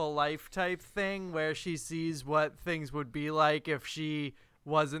Wonderful Life type thing where she sees what things would be like if she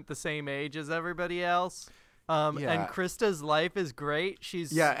wasn't the same age as everybody else. And Krista's life is great.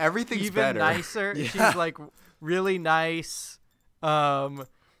 She's everything's even better. nicer. Yeah. She's like really nice.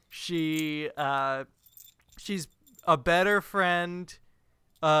 She's a better friend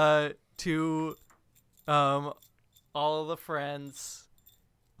to all of the friends.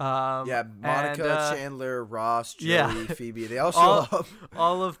 Yeah, Monica, and, Chandler, Ross, Joey, yeah. Phoebe. They all show up.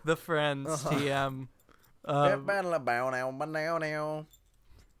 All of the friends, TM.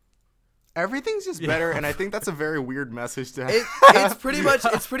 Everything's just better, and I think that's a very weird message to have. It's pretty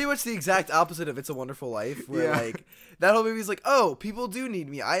much the exact opposite of It's a Wonderful Life, where like that whole movie's like, oh, people do need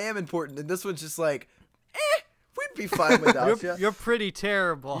me, I am important, and this one's just like, we'd be fine without you. You're pretty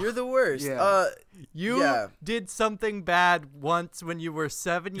terrible. You're the worst. Yeah. You did something bad once when you were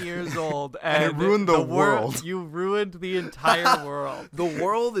 7 years old, and it ruined the world. You ruined the entire world. The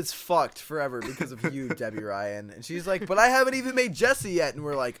world is fucked forever because of you, Debbie Ryan. And she's like, but I haven't even made Jesse yet. And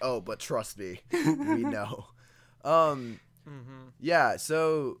we're like, oh, but trust me, we know. Yeah.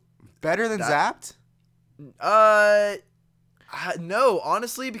 So Better than Zapped? no,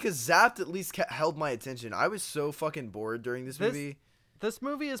 honestly, because Zapped at least held my attention. I was so fucking bored during this movie. This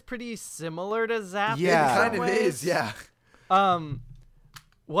movie is pretty similar to Zapped. Yeah. It in kind some of ways. is, yeah.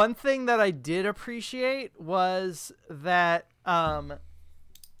 One thing that I did appreciate was that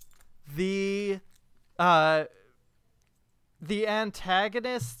the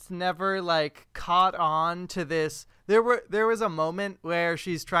antagonists never like caught on to this. There was a moment where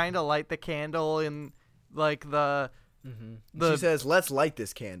she's trying to light the candle in like She says, let's light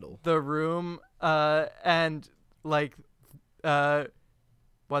this candle. the room, and like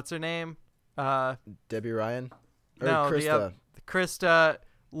what's her name? Debbie Ryan? Or No, Krista. Krista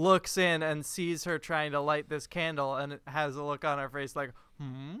looks in and sees her trying to light this candle, and it has a look on her face like,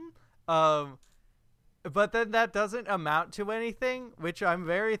 but then that doesn't amount to anything, which I'm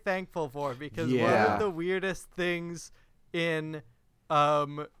very thankful for, because one Yeah. of the weirdest things in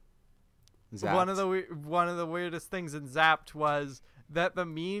Zapped. one of the weirdest things in Zapped was that the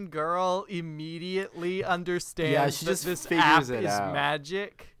mean girl immediately understands she that just this figures app it is out.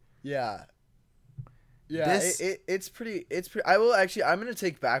 magic. Yeah. Yeah, This- it's pretty. I will actually. I'm gonna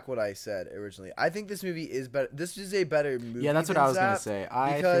take back what I said originally. I think this movie is better. This is a better movie. Yeah, that's what than I was going to Zapped say. I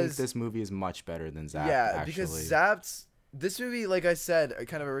think because- this movie is much better than Zapped, Yeah, actually. because Zapped. This movie, like I said,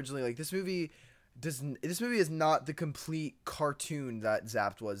 kind of originally, like this movie is not the complete cartoon that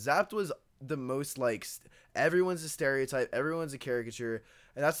Zapped was. Zapped was the most like everyone's a stereotype, everyone's a caricature,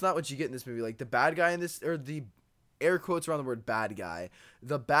 and that's not what you get in this movie. Like the bad guy in this, or the air quotes around the word bad guy.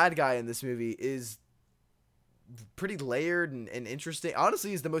 The bad guy in this movie is pretty layered and interesting.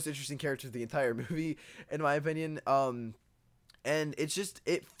 Honestly, he's the most interesting character of the entire movie, in my opinion. And it's just,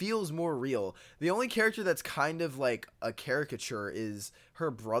 it feels more real. The only character that's kind of like a caricature is her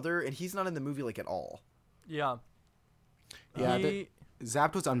brother, and he's not in the movie like at all. Yeah. Yeah, He-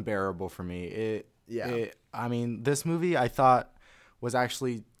 Zapped was unbearable for me. Yeah. I mean, this movie I thought was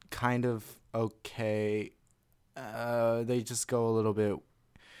actually kind of okay. They just go a little bit.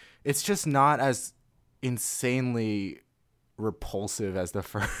 It's just not as insanely repulsive as the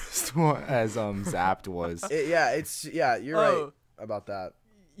first one, as Zapped was. You're right about that.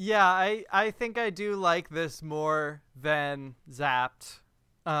 Yeah, I think I do like this more than Zapped.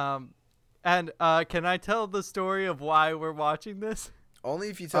 And can I tell the story of why we're watching this? Only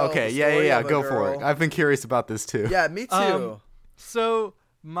if you tell. Okay, the story yeah, of a go girl. for it. I've been curious about this too. Yeah, me too. So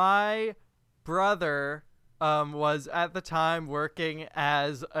my brother was at the time working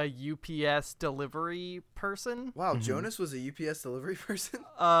as a UPS delivery person. Wow, Jonas was a UPS delivery person?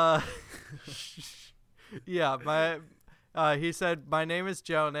 Yeah, he said, my name is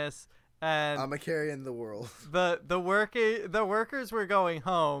Jonas, and I'm a carry in the world. The workers were going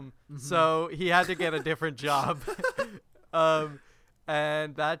home, so he had to get a different job.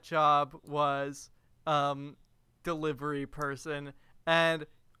 And that job was delivery person. And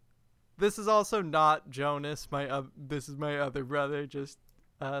this is also not Jonas. This is my other brother. Just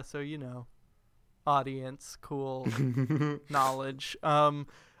so you know, audience, cool knowledge.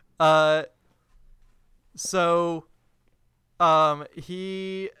 So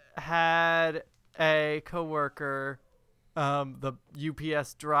he had a coworker, the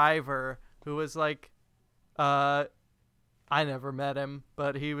UPS driver, who was like, I never met him,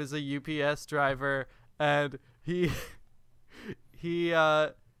 but he was a UPS driver, and he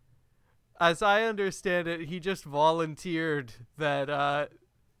as I understand it, he just volunteered that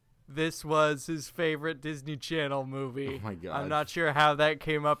this was his favorite Disney Channel movie. Oh my God. I'm not sure how that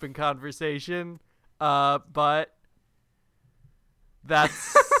came up in conversation, but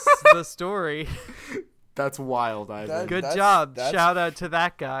that's the story. That's wild, Ivan. Good job. Shout out to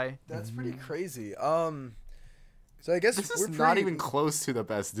that guy. That's pretty crazy. So I guess This we're is not even close to the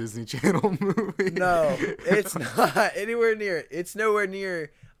best Disney Channel movie. No, it's not anywhere near. It's nowhere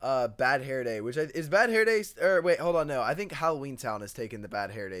near Bad Hair Day, which is Bad Hair Day. Or wait, hold on, no. I think Halloween Town has taken the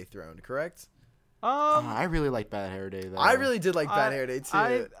Bad Hair Day throne. Correct? I really like Bad Hair Day though. I really did like Bad Hair Day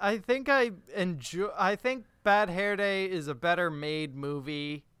too. I think I enjoy. I think Bad Hair Day is a better made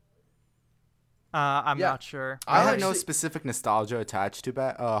movie. I'm not sure. I have no specific nostalgia attached to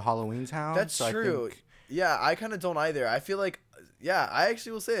Halloween Town. That's so true. I think... Yeah, I kind of don't either. I feel like, I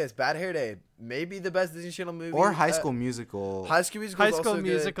actually will say this: Bad Hair Day, maybe the best Disney Channel movie. Or High School Musical. High School Musical. High School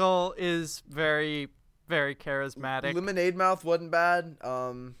Musical is very, very charismatic. Lemonade Mouth wasn't bad.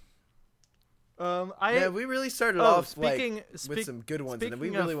 We really started off with some good ones, and then we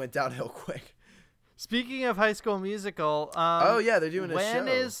really went downhill quick. Speaking of High School Musical, they're doing a show. When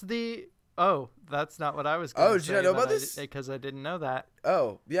is the? Oh, that's not what I was going to say. Did you not know about this? Because I didn't know that.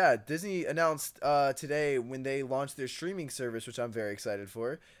 Oh, yeah. Disney announced today when they launched their streaming service, which I'm very excited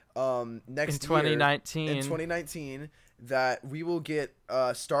for. Next in 2019. In 2019, that we will get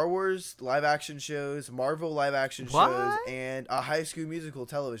Star Wars live action shows, Marvel live action shows, and a High School Musical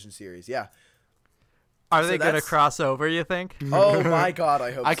television series. Yeah. Are they going to cross over, you think? Oh, my God.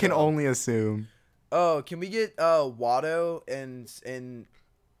 I hope I can only assume. Oh, can we get Watto and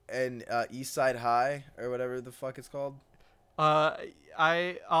East Side High or whatever the fuck it's called? All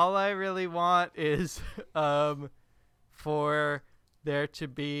I really want is for there to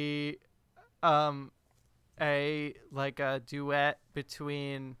be a duet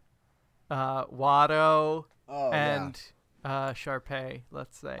between Watto and Sharpay,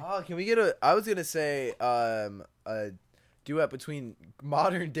 let's say. Oh, can we get I was gonna say a duet between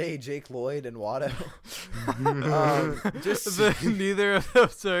modern day Jake Lloyd and Watto. Neither of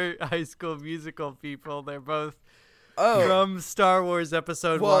those are High School Musical people. They're both from Star Wars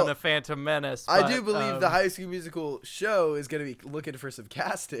Episode 1 of Phantom Menace. I do believe the High School Musical show is going to be looking for some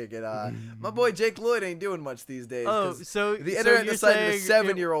casting, and my boy Jake Lloyd ain't doing much these days. So the internet decided a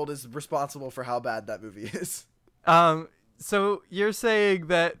 7-year-old is responsible for how bad that movie is. So you're saying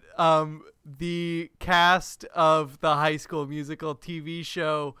that the cast of the High School Musical TV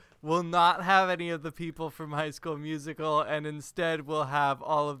show will not have any of the people from High School Musical, and instead will have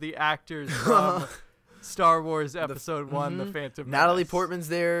all of the actors from Star Wars Episode 1, The Phantom Menace. Natalie Portman's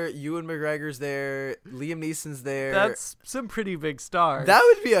there, Ewan McGregor's there, Liam Neeson's there. That's some pretty big stars. That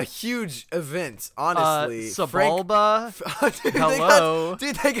would be a huge event, honestly. Sebulba. Dude, Hello.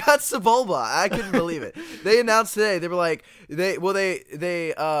 They got Sebulba. I couldn't believe it. They announced today. They were like, they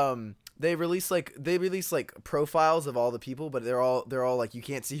released profiles of all the people, but they're all like, you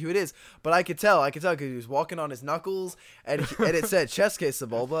can't see who it is. But I could tell because he was walking on his knuckles, and it said Chesuke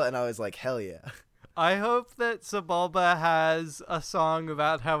Sebulba, and I was like, hell yeah. I hope that Sebulba has a song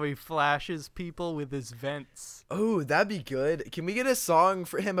about how he flashes people with his vents. Oh, that'd be good. Can we get a song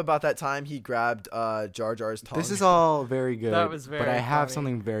for him about that time he grabbed Jar Jar's tongue? This is all very good. That was very But I have funny.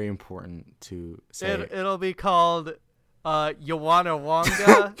 something very important to say. It'll be called Yawana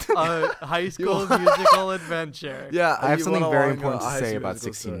Wonga, a High School Musical adventure. Yeah, I have you something wanna very wanna important to High say School about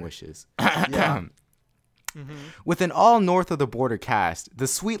Musical 16 story. Wishes. Yeah. With an all north of the border cast, the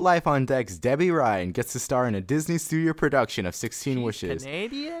Sweet Life on Deck's Debbie Ryan gets to star in a Disney studio production of 16 She's Wishes.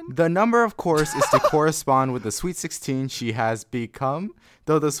 Canadian? The number, of course, is to correspond with the Sweet 16 she has become.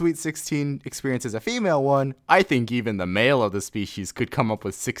 Though the Sweet 16 experience is a female one, I think even the male of the species could come up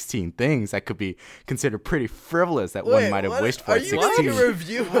with 16 things that could be considered pretty frivolous that one might have what? wished for Are at you 16. making a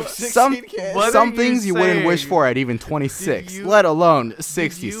review of 16 Some, cans? What some are things you you wouldn't wish saying? for at even 26, you- let alone Did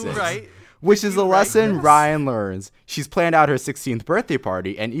 66. you write? Which Did is you the write lesson this? Ryan learns. She's planned out her 16th birthday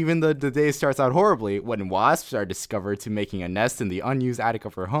party, and even though the day starts out horribly, when wasps are discovered to making a nest in the unused attic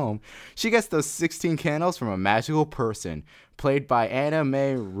of her home, she gets those 16 candles from a magical person, played by Anna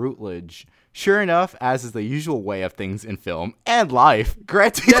Mae Routledge. Sure enough, as is the usual way of things in film and life,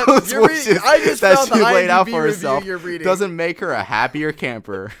 granting Yep, those you're reading- wishes I just that found she the laid out IMDb for review herself you're reading. doesn't make her a happier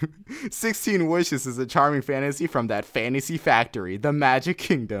camper. 16 Wishes is a charming fantasy from that fantasy factory, the Magic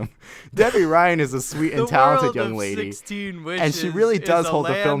Kingdom. Debbie Ryan is a sweet and The talented world young of lady. 16 wishes And she really does is a hold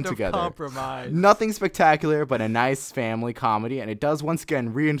the film land of together. Compromise. Nothing spectacular, but a nice family comedy, and it does once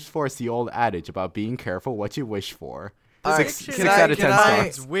again reinforce the old adage about being careful what you wish for. All right, Six can out of 10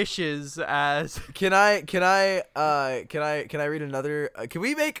 defines stars. wishes as Can I read another?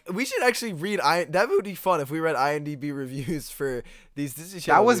 We should actually read. That would be fun if we read IMDb reviews for these Disney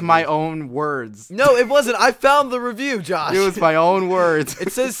Channel. That was my movies. own words. No, it wasn't. I found the review, Josh. It was my own words.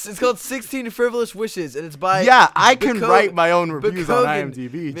 It says it's called 16 Frivolous Wishes, and it's by. Yeah, I can Bako- write my own reviews on Bakogan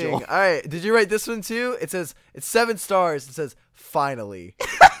IMDb, Ming. Joel. All right, did you write this one too? It says it's 7 stars. It says finally.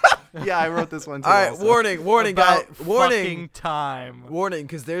 Yeah, I wrote this one too. All right, also. warning, guys, about warning, fucking time. warning,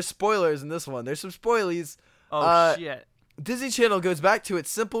 because there's spoilers in this one. There's some spoilies. Oh shit. Disney Channel goes back to its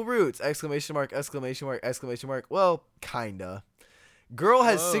simple roots! Exclamation mark! Exclamation mark! Exclamation mark! Well, kinda. Girl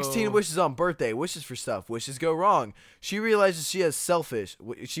has 16 Whoa. wishes on birthday. Wishes for stuff. Wishes go wrong. She realizes she was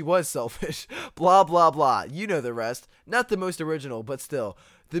selfish. Blah blah blah. You know the rest. Not the most original, but still.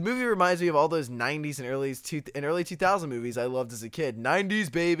 The movie reminds me of all those 90s and early 2000 movies I loved as a kid.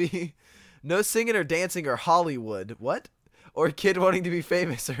 90s baby. No singing or dancing or Hollywood. What? Or a kid wanting to be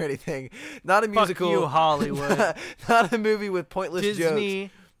famous or anything. Not a musical. Fuck you, Hollywood. Not a movie with pointless jokes. Disney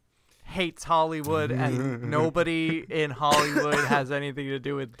hates Hollywood, and nobody in Hollywood has anything to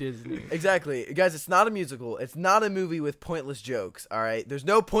do with Disney. Exactly. Guys, it's not a musical. It's not a movie with pointless jokes, all right? There's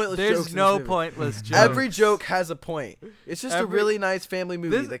no pointless jokes There's in no this movie. pointless jokes. Every joke has a point. It's just a really nice family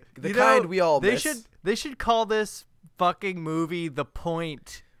movie, the you kind know, we all they miss. They should call this fucking movie The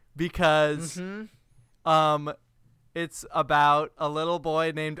Point, because it's about a little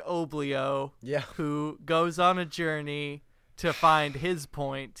boy named Oblio Yeah. who goes on a journey to find his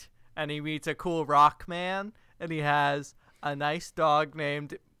point, and he meets a cool rock man, and he has a nice dog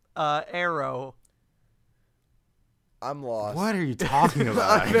named Arrow. I'm lost. What are you talking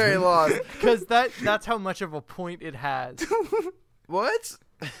about? I'm very lost. Because that's how much of a point it has. What?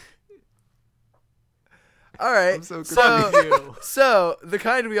 All right. I'm so Fuck you. So, the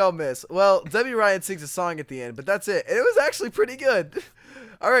kind we all miss. Well, Debbie Ryan sings a song at the end, but that's it. And it was actually pretty good.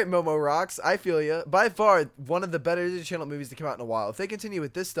 All right, Momo Rocks, I feel ya. By far, one of the better Disney Channel movies to come out in a while. If they continue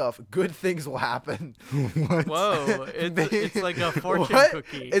with this stuff, good things will happen. What? Whoa, it's like a fortune What?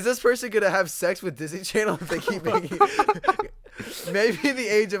 cookie. Is this person going to have sex with Disney Channel if they keep making Maybe the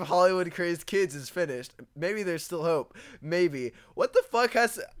age of Hollywood crazed kids is finished. Maybe there's still hope. Maybe. What the fuck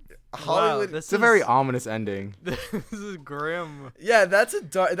has Hollywood? Wow, this It's a very ominous ending. This is grim. Yeah, that's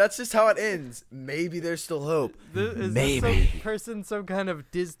just how it ends. Maybe there's still hope. Is Maybe. this person some kind of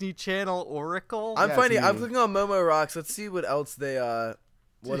Disney Channel oracle? I'm Yeah, finding. it's I'm me. clicking on Momo Rocks. Let's see what else they.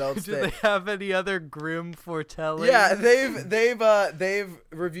 What else Do they have any other grim foretelling? Yeah, they've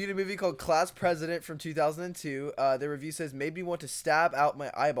reviewed a movie called Class President from 2002. Their review says made me want to stab out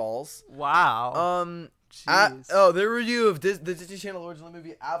my eyeballs. Wow. Jeez. Their review of the Disney Channel original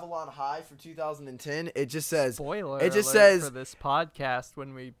movie Avalon High from 2010. It just says Spoiler it just alert says- for this podcast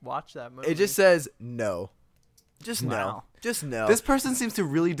when we watch that movie. it just says no. Just no. Wow. Just no. This person seems to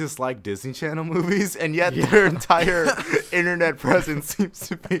really dislike Disney Channel movies, and yet their entire internet presence seems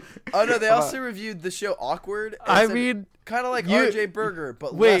to be. Oh no, they also reviewed the show Awkward. I mean, kind of like you- RJ Berger,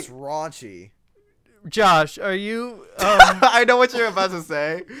 but wait. less raunchy. Josh, are you? I know what you're about to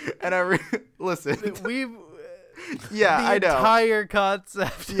say, and listen. We've Yeah, the I know. entire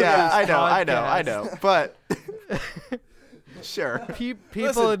concept. of Yeah, this I podcast. know. But sure. People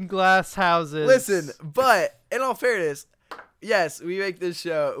Listen. in glass houses. Listen, but in all fairness, yes, we make this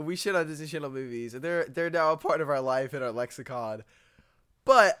show. We shit on Disney Channel movies, and they're now a part of our life and our lexicon.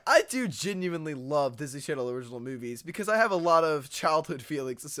 But I do genuinely love Disney Channel original movies because I have a lot of childhood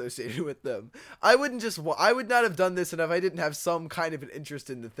feelings associated with them. I would not have done this if I didn't have some kind of an interest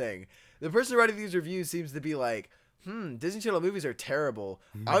in the thing. The person writing these reviews seems to be like, Disney Channel movies are terrible.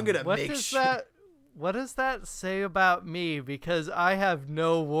 I'm gonna make sure. What does that say about me? Because I have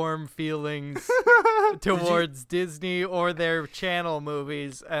no warm feelings towards Disney or their channel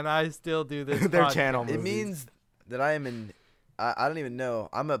movies, and I still do this. Their podcast. channel movies. It means that I am in. I don't even know.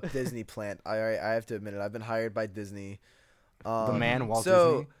 I'm a Disney plant. I have to admit it. I've been hired by Disney. The man Walt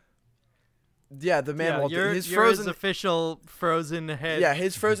Disney. Yeah, the man Walt Disney. You're his official Frozen head. Yeah,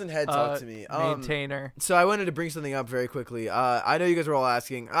 his Frozen head talked to me. Maintainer. So I wanted to bring something up very quickly. I know you guys were all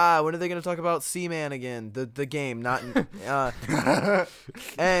asking, when are they going to talk about Seaman again? The game, not.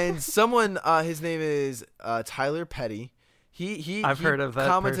 And someone, his name is Tyler Petty. I've heard of that.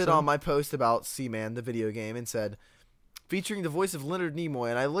 Commented person. on my post about Seaman, the video game, and said, featuring the voice of Leonard Nimoy,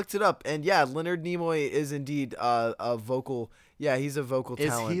 and I looked it up, and yeah, Leonard Nimoy is indeed a vocal. Yeah, he's a vocal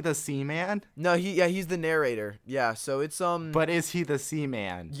talent. Is he the Seaman? No, he's the narrator. Yeah, so it's But is he the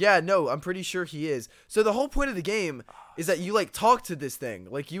Seaman? Yeah, no, I'm pretty sure he is. So the whole point of the game is that you like talk to this thing.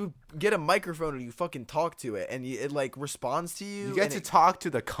 Like you get a microphone and you fucking talk to it, and it like responds to you. You get to talk to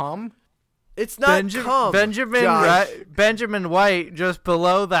the cum? It's not cum. Benjamin White, just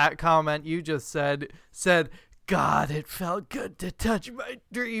below that comment you just said, God, it felt good to touch my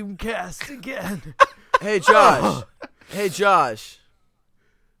Dreamcast again. Hey, Josh. Hey, Josh.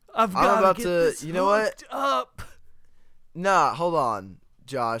 I'm about to. This you know what? Up. Nah, hold on,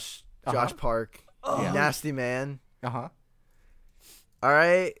 Josh. Josh Park. Oh. You nasty man. Uh-huh. All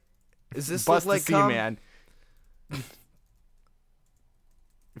right. Is this Bust look like the cum? Seaman.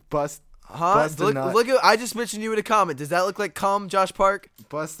 Bust. Huh? Bust a nut. Look at. I just mentioned you in a comment. Does that look like cum, Josh Park?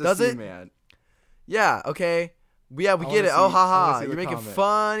 Bust the Does it? Seaman. Yeah. Okay. Yeah, we I get it. wanna Oh, see- I wanna haha. see You're the making comment.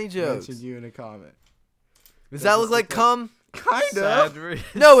 funny jokes. Mentioned you in a comment. Does that look like cum? Kind Sad of.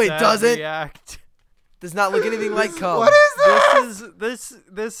 No, it sad doesn't. React. Does not look anything like cum. What is that?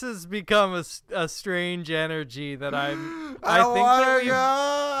 This has become a strange energy that I I don't think want that to go.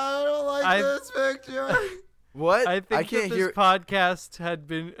 I don't like this picture. What? I think can't that hear. this podcast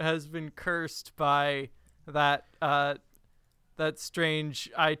has been cursed by that strange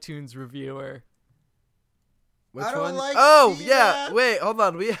iTunes reviewer. Which I don't one? like oh, seeing yeah. that. Wait, hold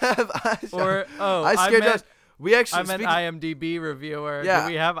on. We have. I scared Josh. We actually. I'm an IMDb reviewer. Yeah.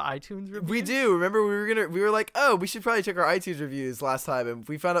 Do we have iTunes reviews? We do. Remember, we were like, oh, we should probably check our iTunes reviews last time, and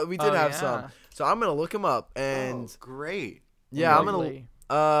we found out we did have some. So I'm gonna look them up, and Great. yeah, Lovely.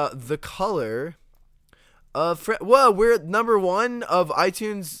 I'm gonna. The color of whoa, we're at number 1 of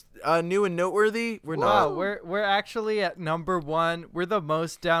iTunes. New and noteworthy. We're Wow, not. we're actually at number 1. We're the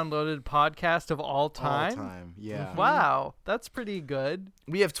most downloaded podcast of all time. All time. Yeah. Wow, that's pretty good.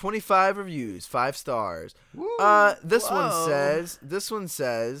 We have 25 reviews, 5 stars. Woo. This Whoa. one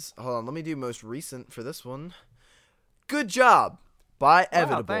says, hold on, let me do most recent for this one. Good job by Wow,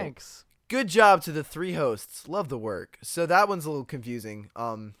 Evitable. thanks. Good job to the 3 hosts. Love the work. So that one's a little confusing.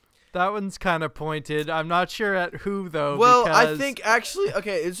 That one's kind of pointed. I'm not sure at who though. Well, I because think actually,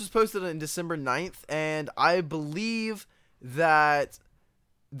 okay, it was just posted on December 9th, and I believe that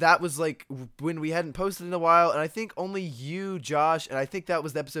was like when we hadn't posted in a while, and I think only you, Josh, and I think that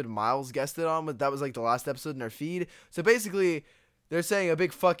was the episode Miles guested on, but that was like the last episode in our feed. So basically, they're saying a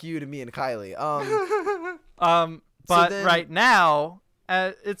big fuck you to me and Kylie. but then- right now,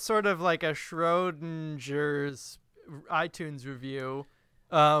 it's sort of like a Schrodinger's iTunes review,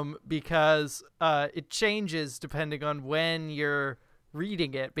 because it changes depending on when you're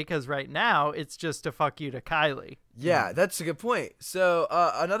reading it. Because right now, it's just a fuck you to Kylie. Yeah, that's a good point. So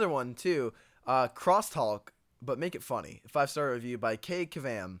another one too, Crosstalk, but make it funny. 5-star review by K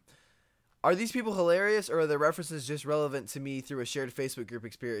Kavam. Are these people hilarious, or are their references just relevant to me through a shared Facebook group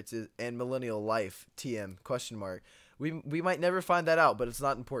experiences and millennial life? TM ? We might never find that out, but it's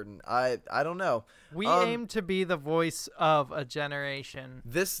not important. I don't know. We aim to be the voice of a generation.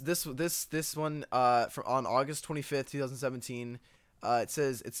 This one from on August 25th, 2017. It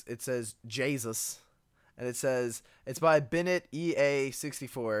says Jesus, and it says it's by Bennett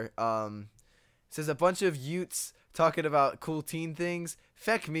EA64. It says a bunch of Utes talking about cool teen things.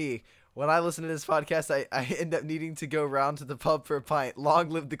 Feck me. When I listen to this podcast, I end up needing to go round to the pub for a pint. Long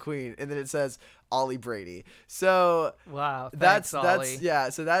live the queen. And then it says Ollie Brady. So Wow, that's Ollie. yeah.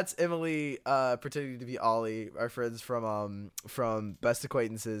 So that's Emily pretending to be Ollie, our friends from Best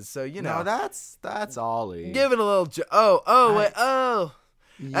Acquaintances. So you know, No, that's Ollie. give it a little.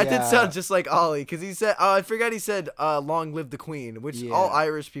 That did sound just like Ollie, because he said, I forgot he said, long live the queen, which Yeah. all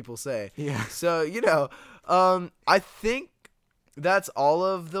Irish people say. Yeah. So, you know, I think That's all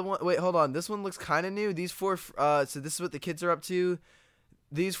of the one. Wait, hold on. This one looks kind of new. These four. So this is what the kids are up to.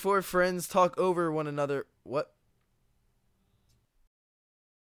 These four friends talk over one another. What?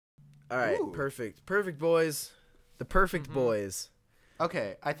 All right. Ooh. Perfect. Perfect boys. The perfect boys.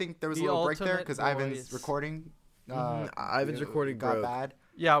 Okay, I think there was The a little break there ultimate because Ivan's boys. recording. Ivan's recording got broke. bad.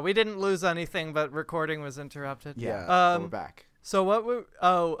 Yeah, we didn't lose anything, but recording was interrupted. Yeah. But we're back. So what were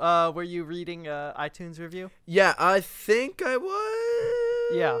were you reading iTunes review? Yeah, I think I was.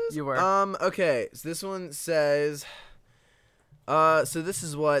 Yeah, you were. Okay, so this one says, so this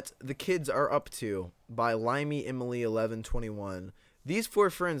is what the kids are up to by Limey Emily 1121. These four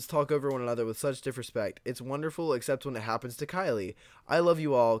friends talk over one another with such disrespect. It's wonderful, except when it happens to Kylie. I love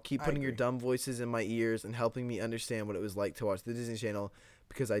you all. Keep putting your dumb voices in my ears and helping me understand what it was like to watch the Disney Channel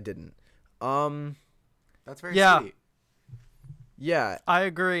because I didn't. That's very Yeah. sweet. Yeah. I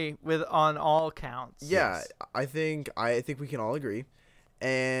agree with on all counts. Yeah, Yes. I think we can all agree.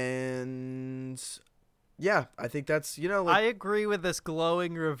 And yeah, I think that's, I agree with this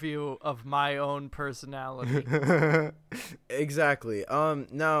glowing review of my own personality. exactly.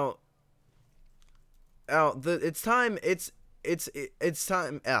 Now it's time. It's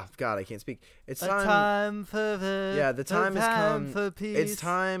time. Ah, God, I can't speak. It's time. time for Yeah, the time has come. For peace. It's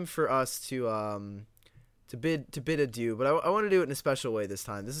time for us to bid adieu. But I want to do it in a special way this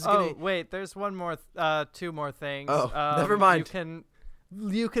time. This is gonna. Oh wait, there's one more, two more things. Oh, never mind.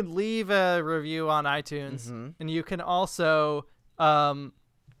 You can leave a review on iTunes, Mhm. and you can also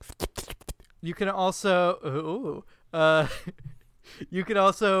you can also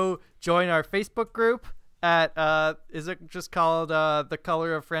join our Facebook group at is it just called The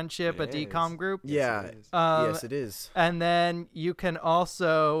Color of Friendship, It a DCOM is. group? Yeah. Yes, it is. Yes, it is. And then you can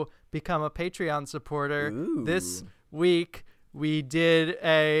also become a Patreon supporter. Ooh. This week we did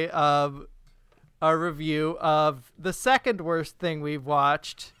a review of the second worst thing we've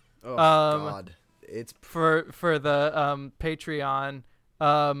watched Oh God, it's for the Patreon,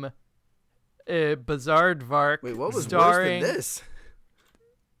 Bizarre wait. What was starring worse than this?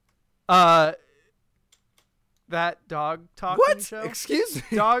 that dog talking What? show. Excuse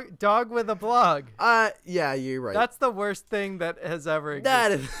me. Dog with a blog. Yeah, you're right. That's the worst thing that has ever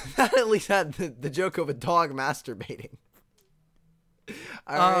existed. that at least had the joke of a dog masturbating.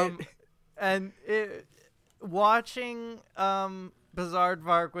 All right. And watching Bizarre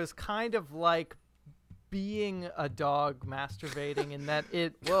Vark was kind of like being a dog masturbating in that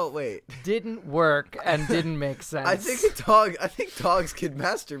it Well, wait. didn't work and didn't make sense. I think dogs can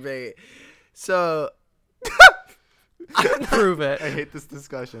masturbate. So prove it. I hate this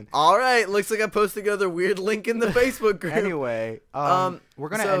discussion. all right, looks like I posted another weird link in the Facebook group. Anyway, we're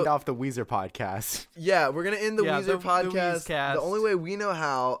gonna end off the Weezer podcast. Yeah, we're gonna end the Yeah, Weezer the podcast. Weezcast. The only way we know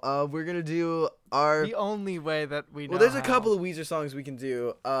how. We're gonna do our. The only way that we know. Well, there's a how. couple of Weezer songs we can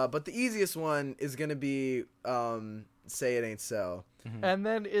do. But the easiest one is gonna be "Say It Ain't So." And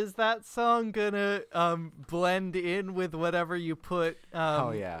then is that song gonna blend in with whatever you put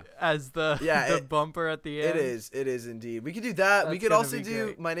Oh, yeah. as the bumper at the end? It is indeed. We could do that. We That's could gonna also be do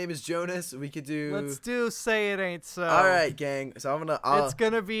great. "My Name Is Jonas." We could do. Let's do Say It Ain't So. All right, gang. So I'm gonna. It's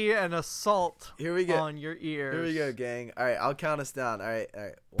gonna be an assault Here we go. on your ears. Here we go, gang. All right, I'll count us down. All right.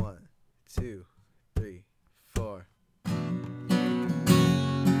 1, 2, 3, 4.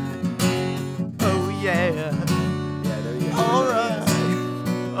 Oh yeah. Yeah, there you go. All right.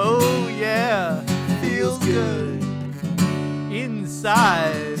 Oh yeah. Feels good.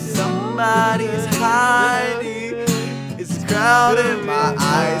 Inside. Somebody's hiding. It's crowding my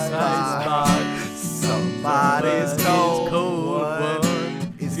icebox. Somebody's cold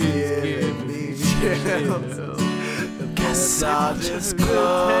one is giving me chills. Guess I'll just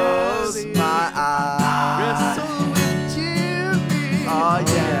close my eyes. Wrestle with Jimmy. Oh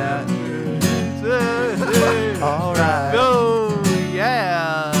yeah. All right. Oh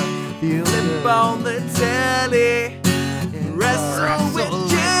yeah. Flip on the telly. Wrestle with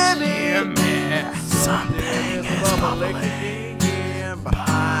Jimmy. Something is bubbling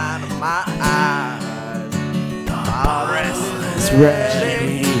behind my eyes. The restless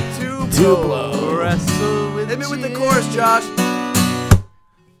ready to blow. Wrestle with Hit me with the Jimmy. chorus, Josh.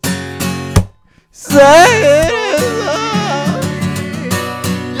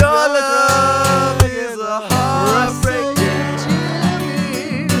 Your love is a heartbreaker.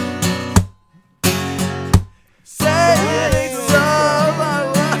 Say it ain't so, my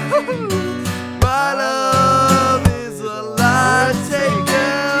love. My love is a life taker.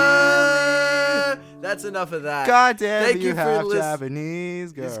 That's enough of that. God damn, Thank you you for have listening.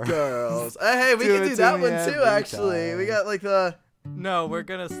 Japanese These girl. girls. Hey, we Do can it do to that me one too, every actually. time. We got like the. No, we're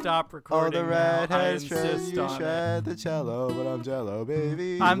gonna stop Oh, recording the now. I redhead shred, insist you on it. shred the cello, but I'm jello,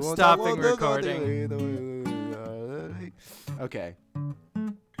 baby. I'm You won't stopping talk, won't recording. Okay.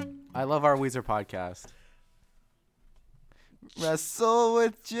 I love our Weezer podcast. Wrestle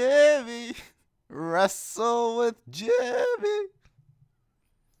with Jimmy. Wrestle with Jimmy.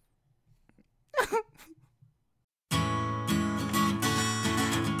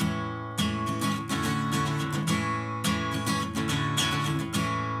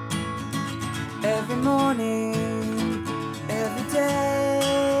 Every morning, every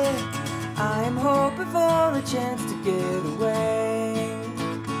day, I am hoping for a chance to get away.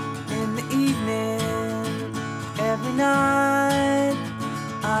 In the evening, every night,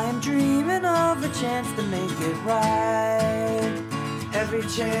 I am dreaming of a chance to make it right. Every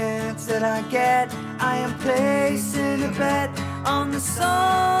chance that I get, I am placing a bet on the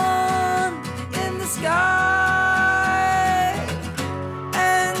sun in the sky.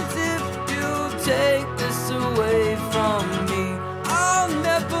 And if you take this away from me, I'll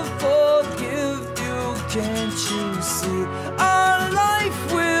never forgive you, can't you see? Our life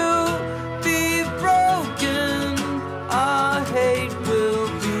will be broken, our hate will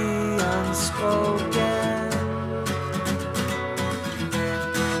be unspoken.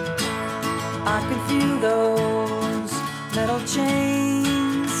 I can feel those metal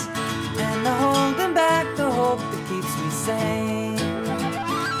chains, and they're holding back the hope that keeps me sane.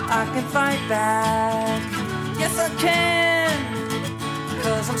 I can fight back, yes I can,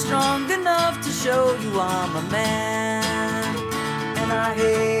 'cause I'm strong enough to show you I'm a man. And I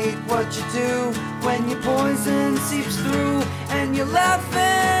hate what you do when your poison seeps through and you're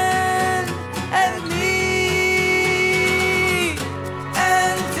laughing at me.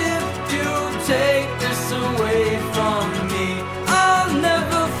 And if you take this away from me, I'll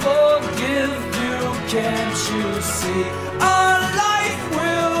never forgive you, can't you see? Our life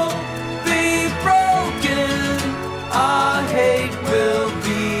will be broken, our hate will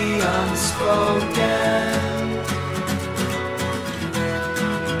be unspoken.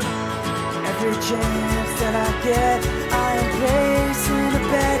 Every chance that I get, I am placing a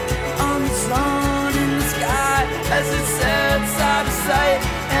bet on the sun in the sky as it sets out of sight.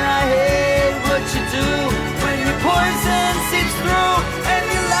 And I hate what you do when your poison seeps through